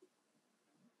for?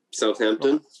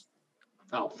 Southampton.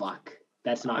 Oh, fuck.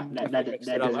 That's not that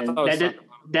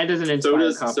doesn't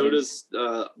inspire confidence. So does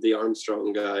the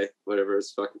Armstrong guy, whatever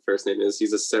his fucking first name is.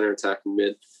 He's a center attacking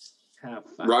mid. Oh,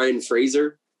 Ryan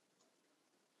Fraser,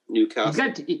 Newcastle.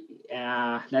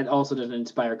 That also doesn't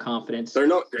inspire confidence. They're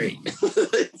not great.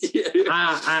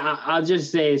 I'll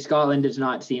just say Scotland does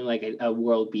not seem like a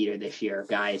world beater this year,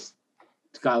 guys.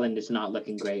 Scotland is not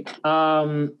looking great.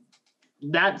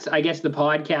 That's, I guess, the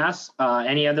podcast.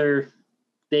 Any other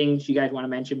things you guys want to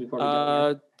mention before we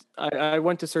go? I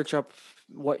went to search up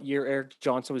what year Eric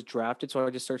Johnson was drafted, so I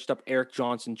just searched up Eric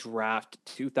Johnson draft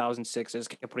 2006. I just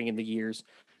kept putting in the years,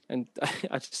 and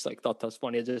I just like thought that was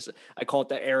funny. I call it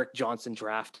the Eric Johnson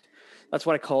draft. That's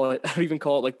what I call it. I don't even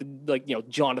call it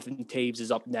Jonathan Taves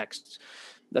is up next.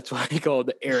 That's what I call it,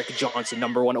 the Eric Johnson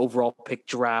 #1 overall pick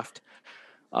draft.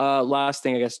 Last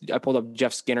thing, I guess I pulled up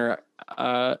Jeff Skinner.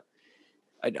 I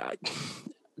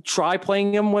try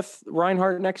playing him with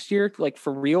Reinhart next year, like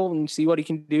for real, and see what he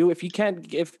can do. I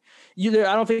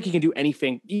don't think he can do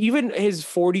anything. Even his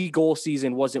 40-goal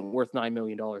season wasn't worth $9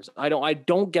 million. I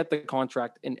don't get the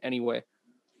contract in any way.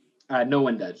 No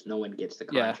one does. No one gets the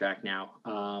contract now.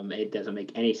 It doesn't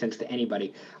make any sense to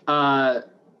anybody.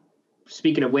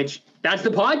 Speaking of which, that's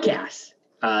the podcast.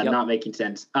 Not making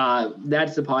sense.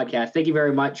 That's the podcast. Thank you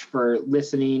very much for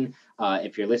listening.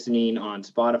 If you're listening on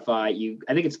Spotify,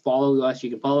 I think it's follow us. You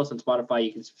can follow us on Spotify.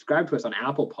 You can subscribe to us on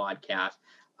Apple Podcasts,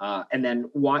 and then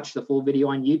watch the full video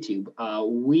on YouTube.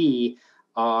 We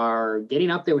are getting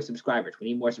up there with subscribers. We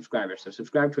need more subscribers. So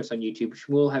subscribe to us on YouTube.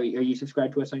 Shmuel, are you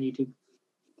subscribed to us on YouTube?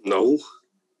 No.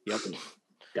 Yep.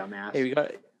 Dumbass. Hey, we got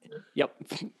it. Yep.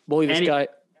 Bully this guy.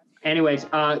 Anyways,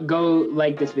 go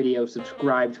like this video,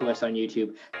 subscribe to us on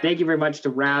YouTube. Thank you very much to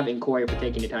Rab and Corey for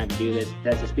taking the time to do this.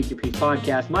 That's the Speak Your Piece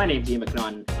podcast. My name's Ian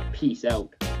McNaughton. Peace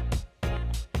out.